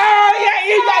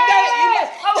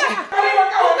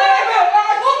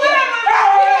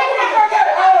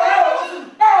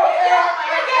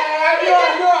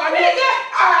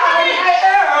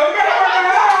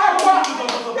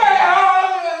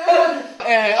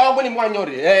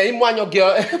imu anyo ge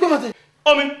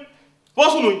omi wo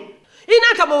sunu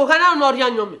ina ka mo kana no ri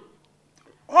anyo me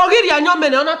Ogiri anyo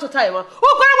mene ona to time. O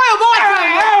kwere wa obo wa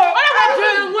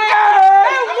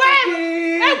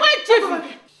chief.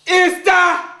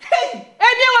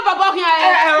 Ebi we baba kan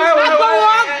agbo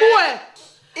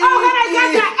o kana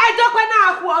jaja edokwe na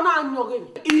aku ona anyoge.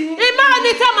 Ima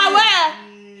ni tamawe.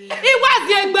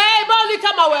 Iwazi egbe ba ni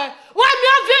tamawe. Wa mi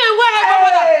ofi enwe he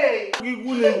bobola.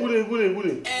 Gule.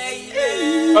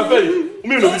 Afei,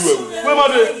 mi no biwe. We ma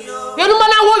de. Yenu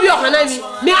mana wo bi okana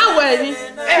mi awe ni.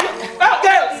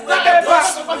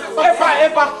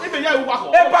 Epa. Ibe ya iwu wako.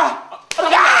 Epa.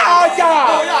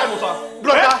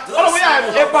 Brother,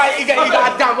 Epa iga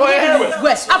adam.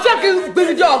 West, afia ki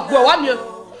gbiri de ogbo wa mi. Enwe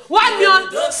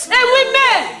me.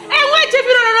 Enwe ti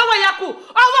bi ro wa yaku.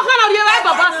 Owo kan ri e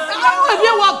baba. Owo bi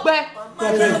wo gbe.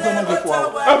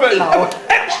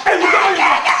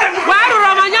 Wa ro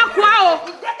ma yaku a o.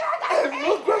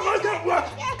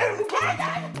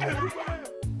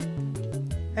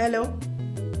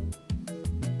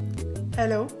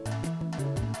 Hello.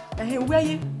 Where are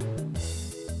you?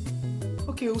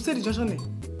 Okay, we'll say the junction there.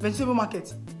 Vegetable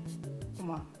market.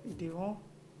 Come on, they won't.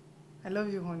 I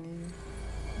love you, honey.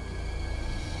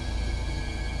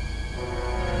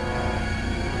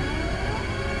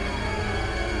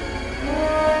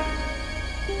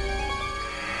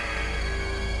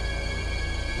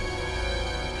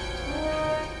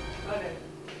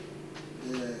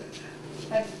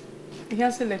 He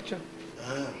has a lecture.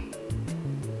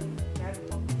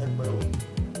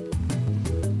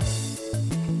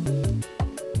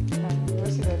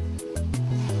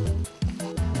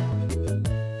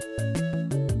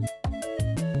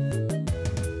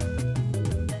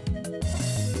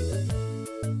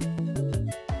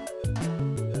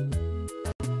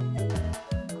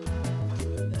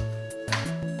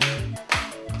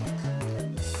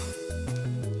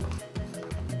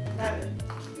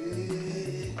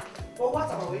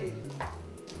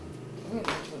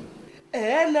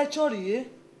 Lecture here.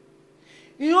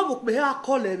 You know book me a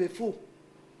call before.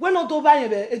 When not over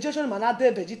here, education man are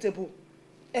there vegetable.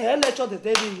 Lecture the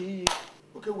day.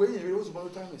 Okay, wait, you was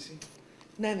about time, see.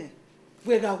 Nene,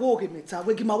 we got walking me,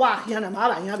 we give my work here and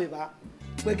my here, baby.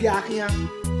 We get here.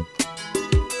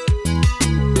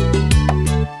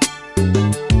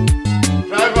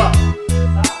 Driver.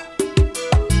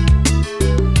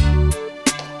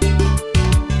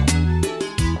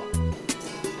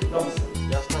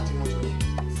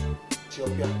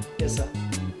 Yes, sir.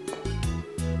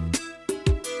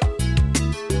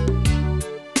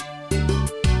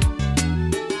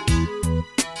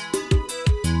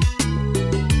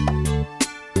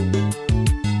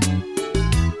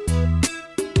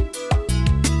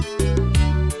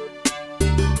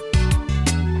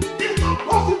 It's not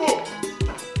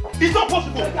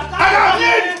possible.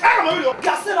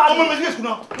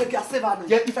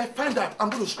 Yeah, if I find out, I'm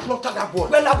going to slaughter that boy.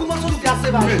 Well, I'm going to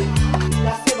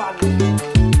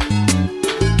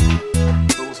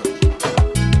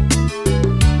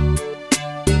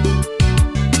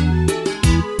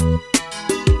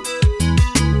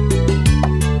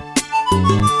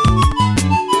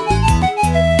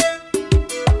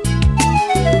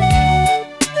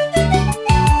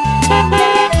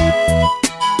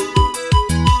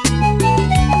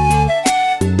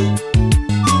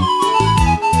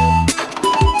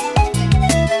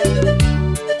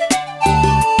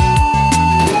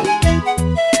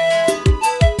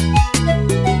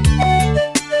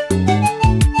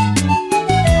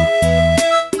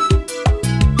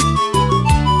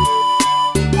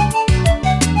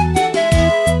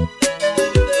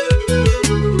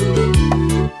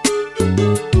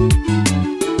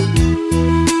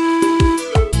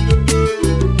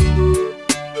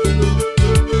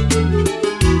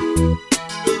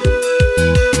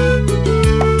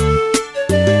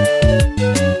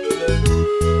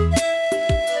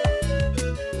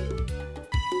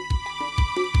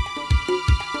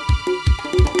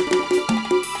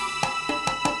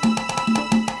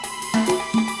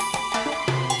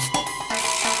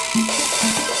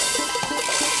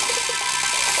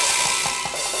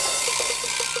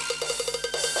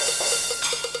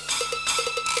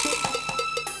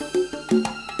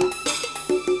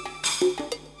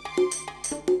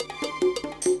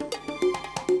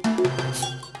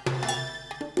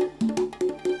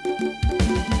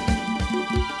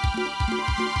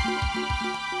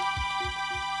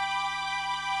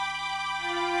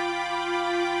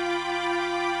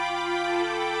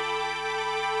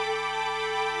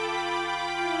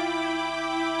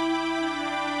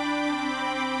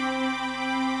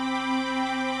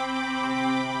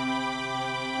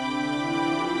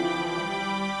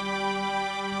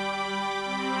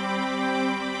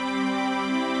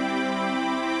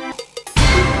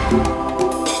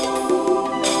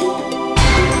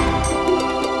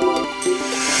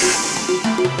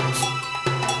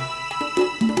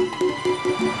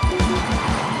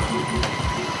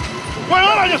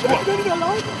Ẹ má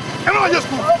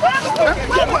school.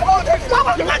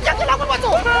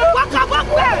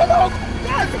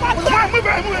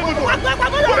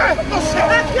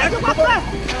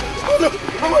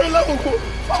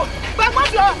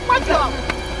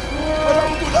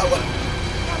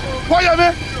 Why am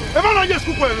I? Am I not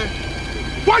school?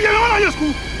 Why am I not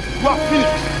school? What?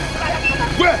 Finish.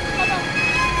 Where?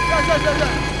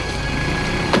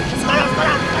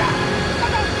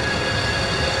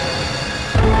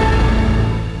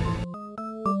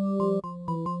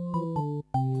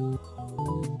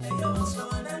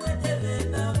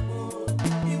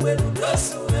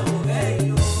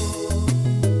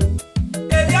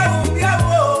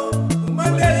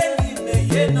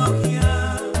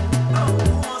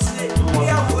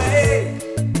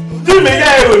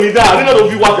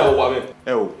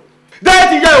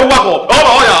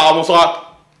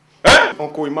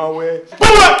 Uncle Imawe.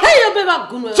 Hey, you better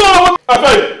go. So, I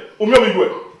say, Umyo.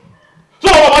 So,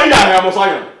 what are you here,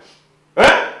 Mosaya?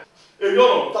 Eh? If you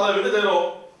don't tell me that,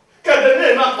 can the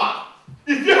name not back?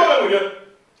 If you have a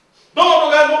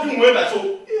don't know nothing when I so.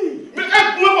 Make a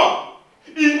woman.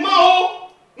 Imao,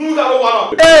 Nuga.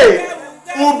 Hey,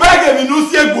 Ubega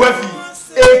Minusia Guefi.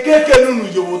 A cake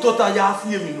and you will totally ask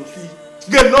him in the fee.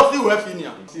 Get nothing worth in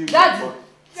here. Daddy, oh,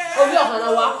 you're going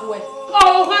to walk away.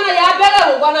 Oh, when I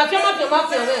better one of your mother,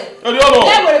 never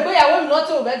go. I will not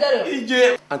do better.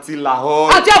 Until Lahore.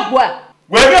 I tell what?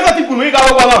 Where are the people who got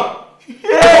one?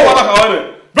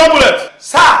 Double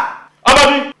sir.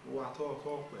 Abadi.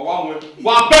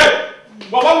 What bed?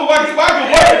 What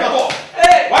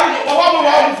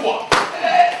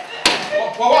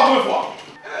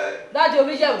that's your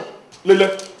vision.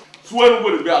 Lele, swear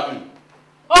over the garden.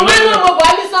 Oh, my mama,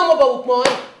 why is some about point?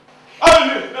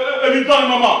 Every time,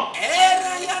 Mama.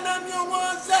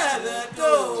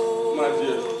 My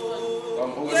dear,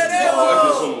 I'm always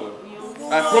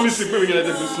I promise you, we're going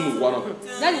to do some one of them.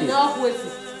 Then you know who is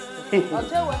it. I'll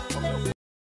tell you.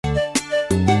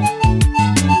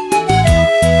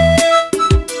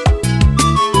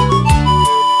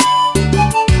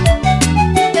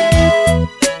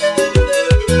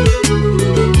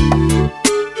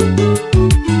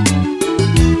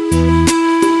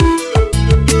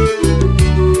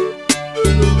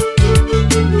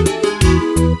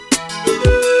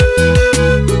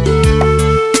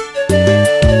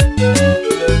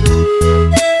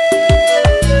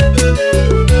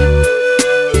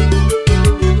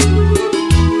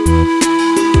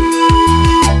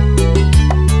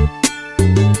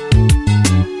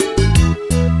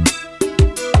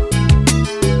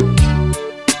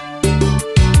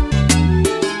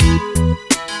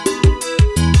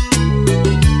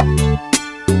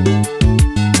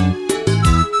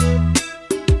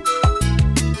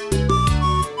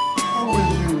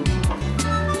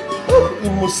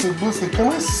 Can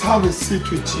I have a seat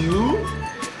with you?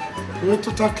 We want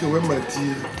to talk away, my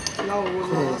dear.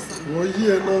 Oh,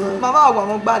 yeah, no. Mama, I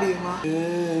want body, ma. I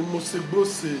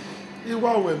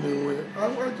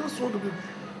just want to be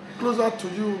closer to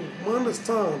you. You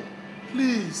understand?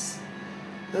 Please.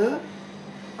 Eh?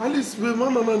 At least we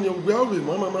man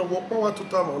walk power to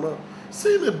time.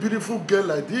 Seeing a beautiful girl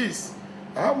like this,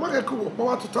 I want to walk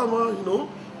power to time, you know.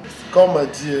 Come, my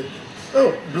dear.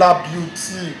 Oh, black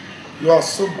beauty. You are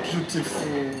so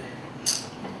beautiful.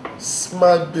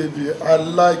 Smile, baby. I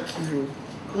like you.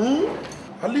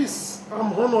 At least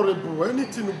I'm honorable.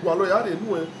 Anything you go you have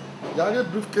a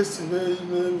briefcase in the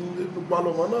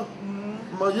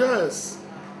Ma, yes.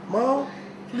 Ma,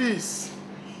 please.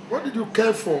 What did you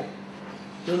care for?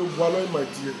 Then you my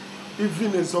dear.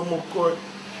 Even as I'm okay.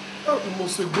 You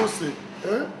must say,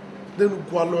 eh? Then you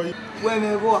go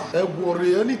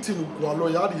worry anything you go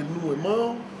you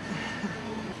ma.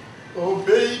 Oh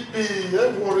baby,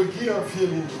 everyone here I'm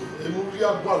feeling you.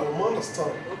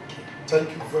 Understand? Thank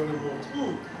you very much.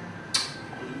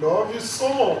 Love you so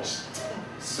much.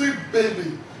 Sweet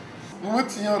baby.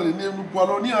 What you are name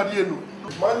Gualoni Ariano?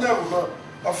 Manya,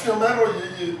 I feel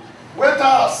married. Wait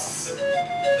us.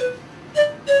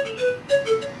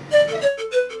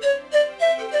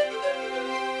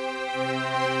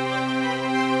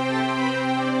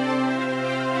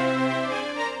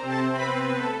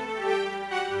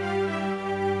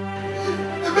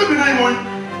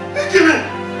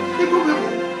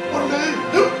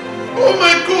 Oh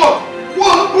my God!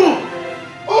 What happened?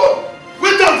 Oh,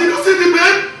 wait up! Did you see the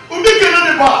man?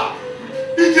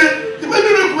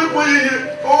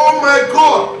 Oh my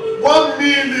God! 1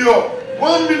 million!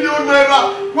 1 million naira!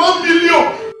 1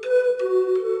 million!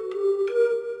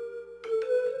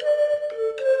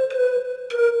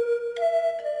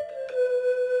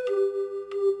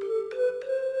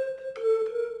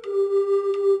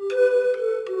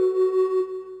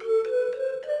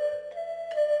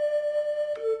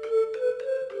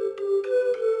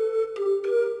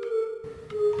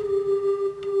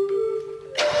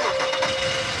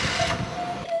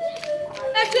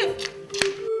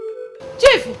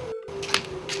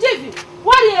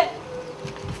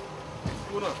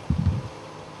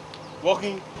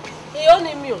 talking. He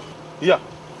only me. Yeah.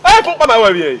 I fun pa my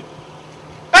way here.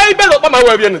 I be lo pa my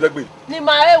way here ni dagbe. Ni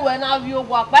ma ewe na vi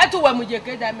ogwa pa to we mu je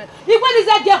ke da me. Igbe ni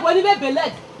se je ko ni be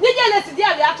beled. Ni je le si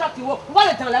dia we attract wo. Wo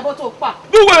le tan le bo to pa.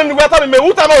 Do we ni we ta me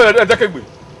who ta ma we de kegbe.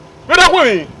 We da ko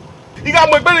yin. Iga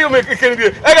mo igbe ni me kekere bi.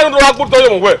 E ga no wa gbo to yo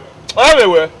mo we. O me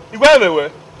we. Igbe me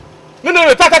we. Ni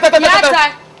ni ta.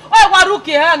 O wa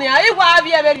ruki ha ni a igwa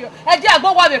abi e be rio. E je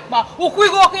agbo wa be pa. Oku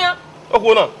igo kian.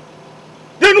 Oku na.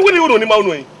 De nu we ni wo ni ma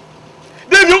unu yin.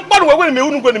 De mi o pa nu we ni me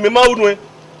unu go ni me ma unu yin.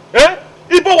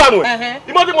 Ibo wa nu e.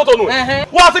 Imo moto nu e.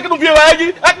 Wa se ki nu fi wa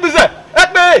yi. Ek mi se.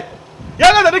 Ek me.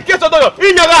 Ya ga de keso do yo.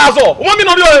 Inya ga aso. O mo mi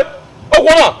no ri o e. Oku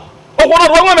na. Oku na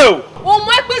do wa me o. O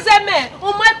mo pe se me.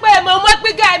 O mo pe me. O mo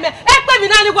pe ga me. E pe mi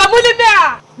na ni gwa mu ni me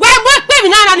a. Wa mo pe mi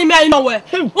na ni me ino we.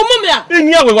 O mo me a.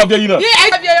 Ini awe wa bi yi na.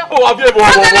 O wa bi bo.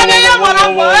 O se le ye mo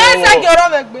na bo. E se ki oro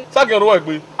me gbe. Sa ki oro wa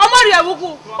gbe. O mo ri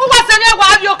ewuku. O wa se le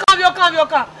gwa bi o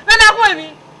kan. Me na ko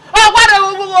emi. O gwa de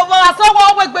wo aso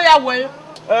wo gbe ya wo.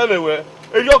 E me we.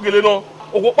 E yo gele no.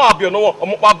 O ko pa bi no wo. O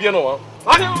mo pa bi no wa.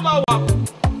 Ani o la wa.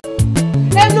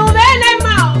 Enu be le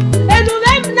ma o. Enu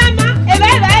be na ma. E be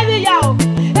bi ya o.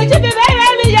 E ji be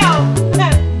bi ya o.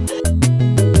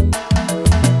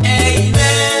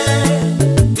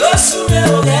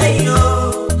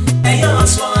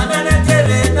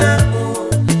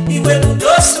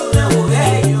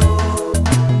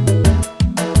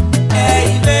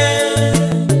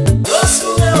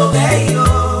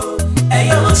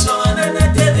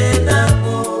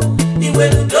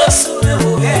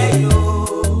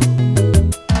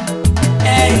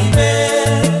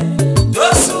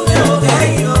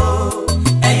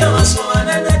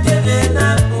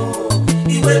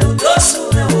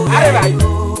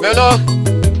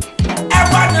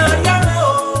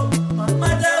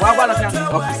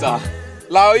 Officer,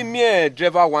 la me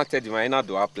driver wanted my na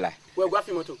do apply. We go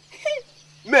fi moto.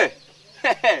 Me.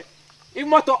 I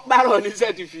moto baro ni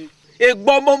certificate.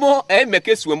 Egbo momo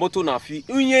make suwe moto na fi.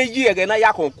 Unye yi ege na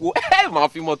ya konko. Ma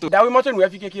fi moto. Da we moto ni we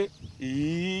fi keke.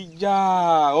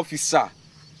 Ija, officer.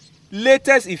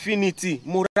 Latest Infinity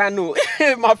Murano.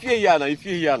 Ma fi ya na,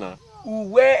 ifi ya na.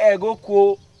 Uwe ego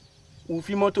ko u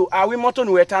fi moto. Awi moto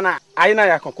ni we tana. Ayi na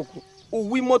ya konko.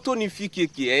 Uwi moto ni fi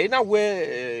keke. Na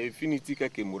we Infinity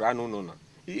keke Murano no na.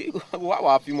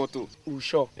 Wa fi moto.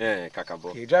 Sure. Kakabo.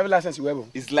 Okay, driver license you have.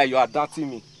 It's like you are doubting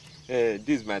me.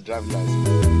 This is my driving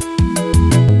license.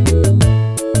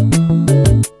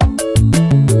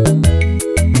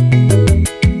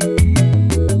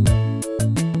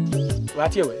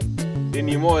 What you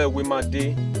anymore we my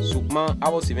day. Sukman, I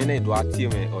was even a do at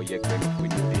him or ye gbe for you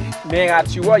day. Me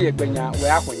at you ye gbenya we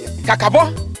akonye.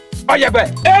 Kakabo. O ye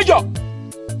gbe. Ejo.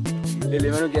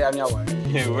 Lele me no get am yawa.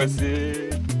 We say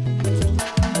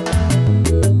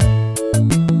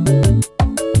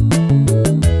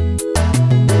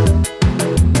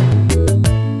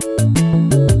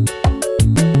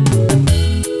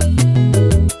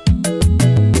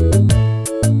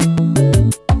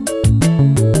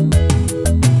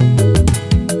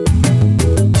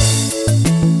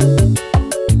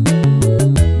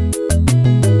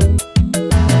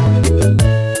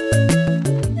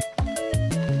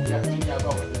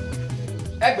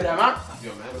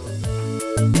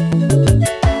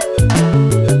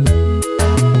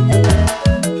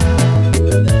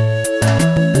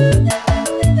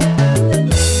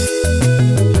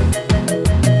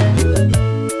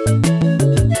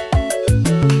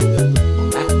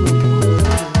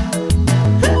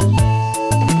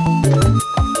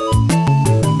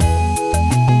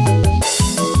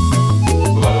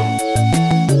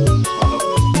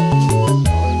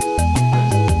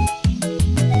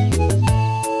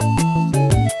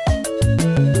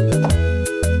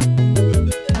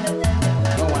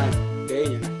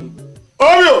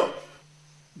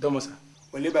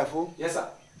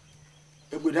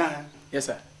Yes,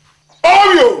 sir.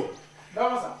 Oreo!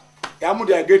 Sir. I'm going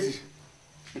to get it.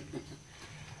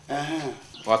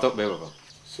 What up, Baba?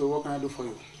 So, what can I do for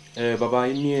you? Baba,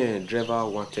 I need driver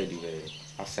wanted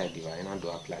outside the and I do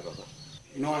apply, Baba.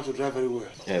 You know how to drive very well?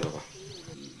 Baba.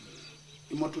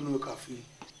 You want to know a cafe?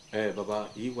 Baba,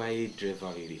 you are a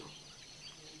driver radio.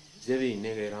 Zeri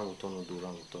nere ramutono do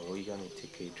ramutono, you gonna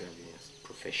take a driving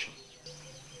profession.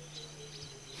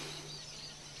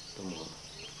 Come on.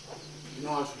 You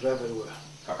know how to drive very well.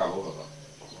 Kakabo, Baba.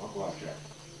 What go after?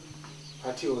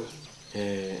 At you.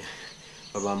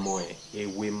 Baba moe, a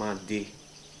woman day.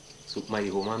 So my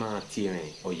homana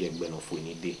tiene or ye ben of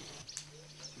winning day.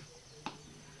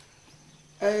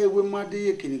 Hey, we my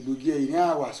day can go get in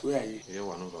hours where you. You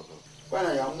want over. When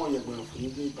I am more, you're going to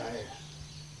need by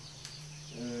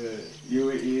you,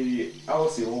 I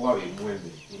was saying, what we win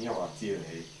in your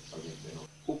tiene.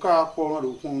 Uka kwa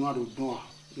ngado kwa ngado doa.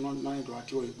 Na ndo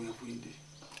ati o igbe fu inde.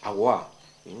 Awa.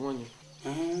 Inwonye.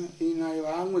 Ina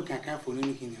yo anwe kaka fo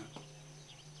ni kinya.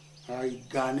 Ai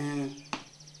gane.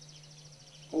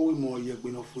 O mo ye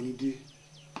gbe no fo ni de.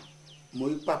 Mo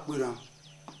ipapira.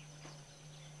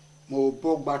 Mo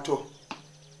bogbato.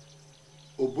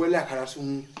 Obole akara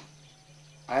sun.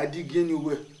 Adi geni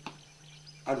we.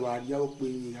 Adu adia o pe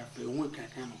yin ya fe won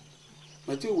kaka no.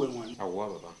 Mati we wan. Awa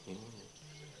baba.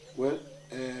 Well,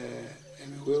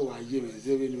 we wa ye me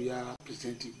zebe nu ya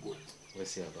presenting boy. We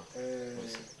see aba.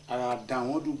 Ara dan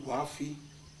won du gwafi.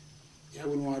 Ya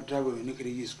we no drive we no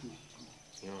kere school.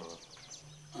 Yeah.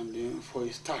 And then for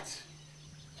a start,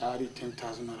 I had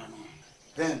 10,000 naira.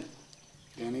 Then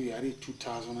we had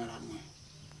 2,000 naira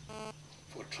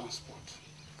for transport.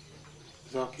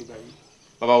 Is that okay by you?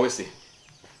 Baba, we see.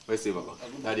 We see, Baba.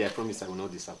 Daddy, I promise I will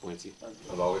not disappoint you.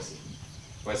 Baba, we see.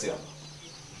 We see, Baba.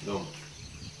 No.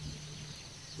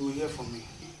 You will hear from me.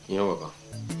 Yeah, Baba.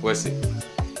 We see.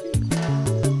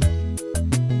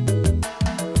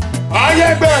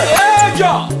 Ayegbe! Hey,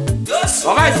 John!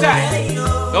 Baba, I say.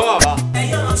 No, Baba.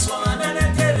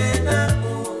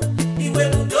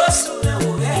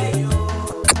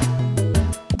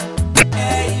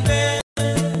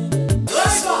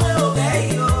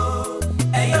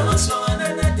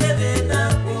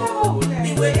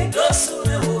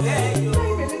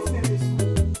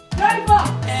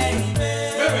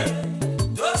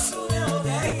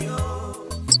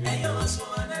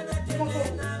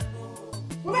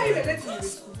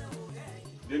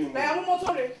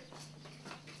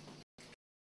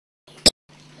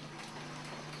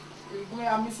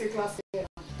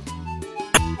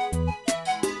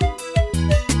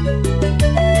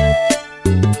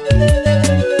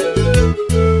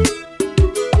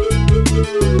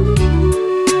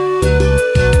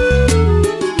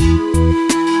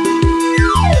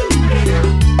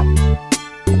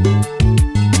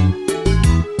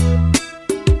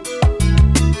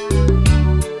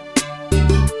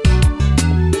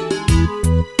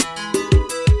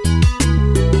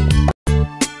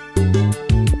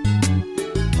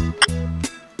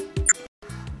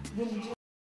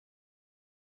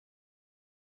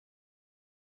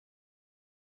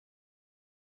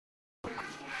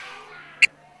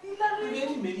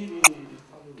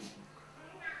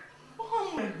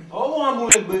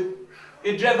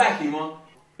 A driver came on.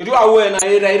 It was when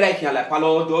I like a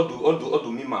palo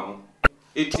do me, mamma.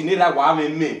 It's in it like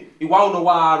one me. You won't know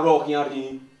why I rock here.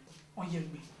 Oh, yeah,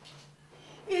 me.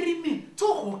 Eri me,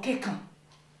 talk cake.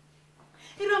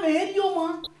 Ira me, you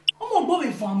man. I'm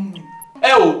going for me.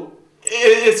 Oh,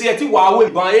 it's yet you are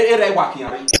with by a walking.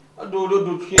 I do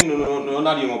no,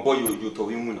 not even boy you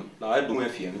told him. Now I don't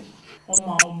fear me.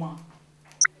 Oh, ma.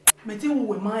 Mettez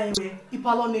où est ma il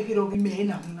parle en écrire au mais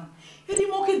na. Il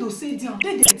manque de ces diants,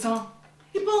 des temps.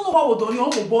 Il parle au donner au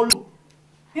bolo.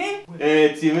 Eh,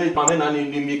 tu me parles en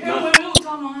limite là. Eh, où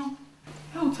ça man?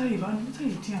 Où ça il va? Où ça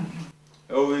il tient?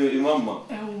 Oh, oui, maman.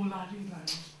 Eh, où la rive.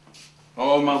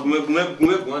 Oh, ma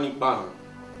vous n'y pas.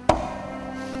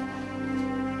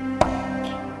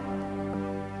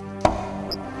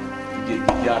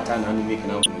 Il y a tant d'animés qui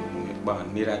n'ont pas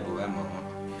miracle maman.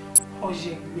 Oh,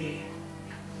 j'ai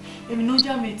et nous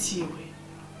jamais tiré.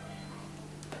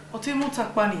 O te mo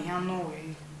takpa ni ya no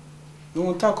we.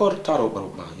 No ta ko taro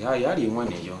barba. Ya ri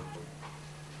wane yo.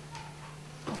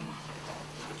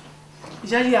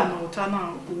 Jali ana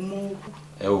utana umo.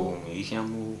 O ihe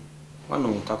amu.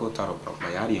 Wanu ta ko taro barba.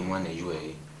 Ya ri wane yo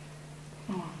e.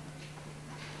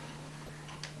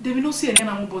 Debi no si ene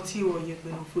na mo boti o ye pe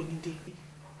no fo ni de.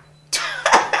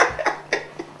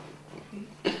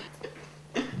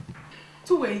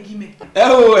 Tu we gime.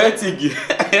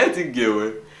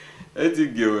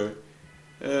 Etigi we.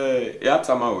 Ya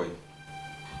tama we.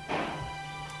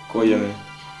 Ko yeme.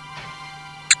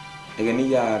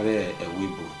 Egeni ya re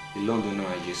ewebo. London na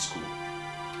high school.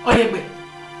 Oyegbe.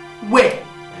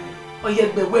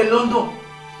 We London.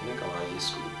 Ne ka high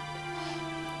school.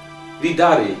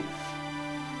 Vidare.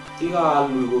 Iga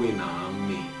lu go na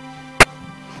me.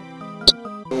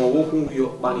 O wo kun yo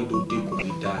pani do de ko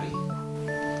vidare.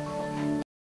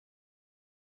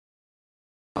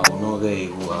 No de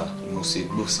igual, no sei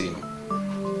você.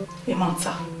 E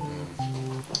manta.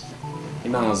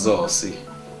 Ina zo si.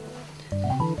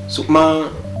 Sukma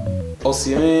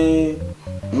osire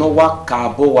no wa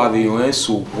kabo wa avion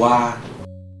so wa.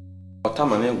 Ota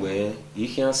mane we,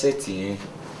 ihe anseti.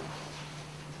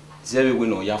 Zebe we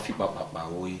no ya fi papa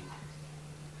we.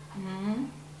 No.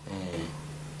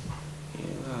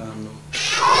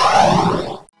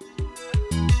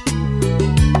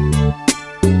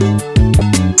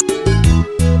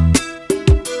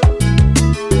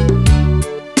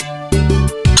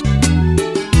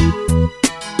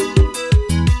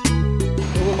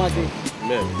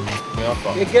 Me afa.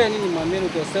 Again ni mama no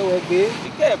go say we gbe.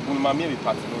 Ike bu mama mi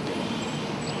party no dey.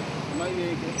 Mama mi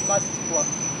ke pass kwa.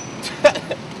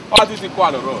 O ti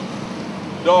kwa lo ro.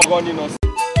 Do go ni no.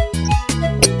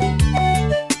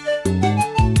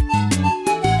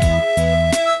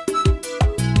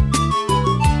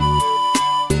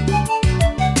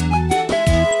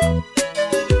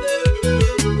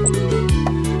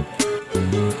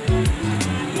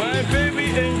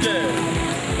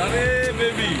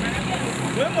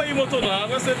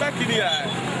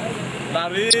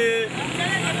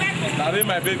 Larry,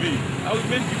 my baby, I will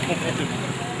make you comfortable.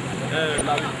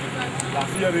 La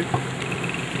fière.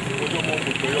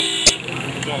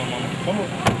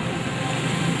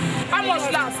 How much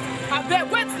last? I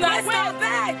beg, wait last, wait, I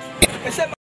beg.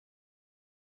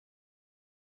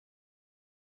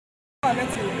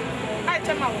 I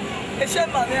tell my mom. It's your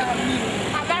mother and me.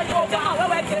 I got to go out.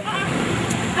 Where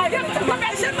I get to go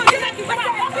back. It's my mother.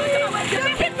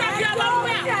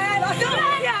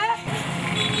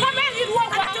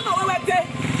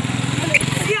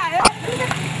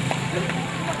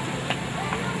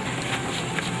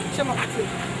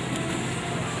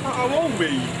 I won't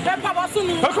wait. Papa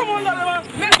soon. Come on, Lama.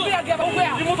 Make me a give away.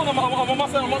 You want to know my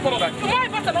son, my son. My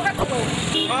pastor, no get away.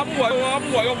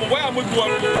 Where am I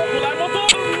going?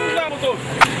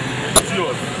 It's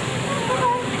yours.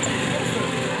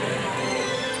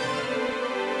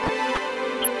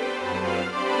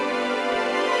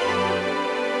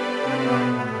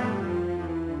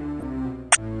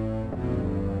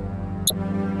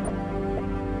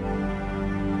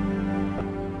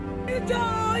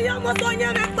 Mo soñé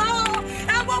me pao,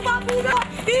 amo papuro,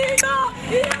 y no,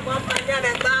 y amo soñé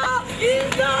me pao, y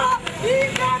no, y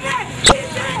no me,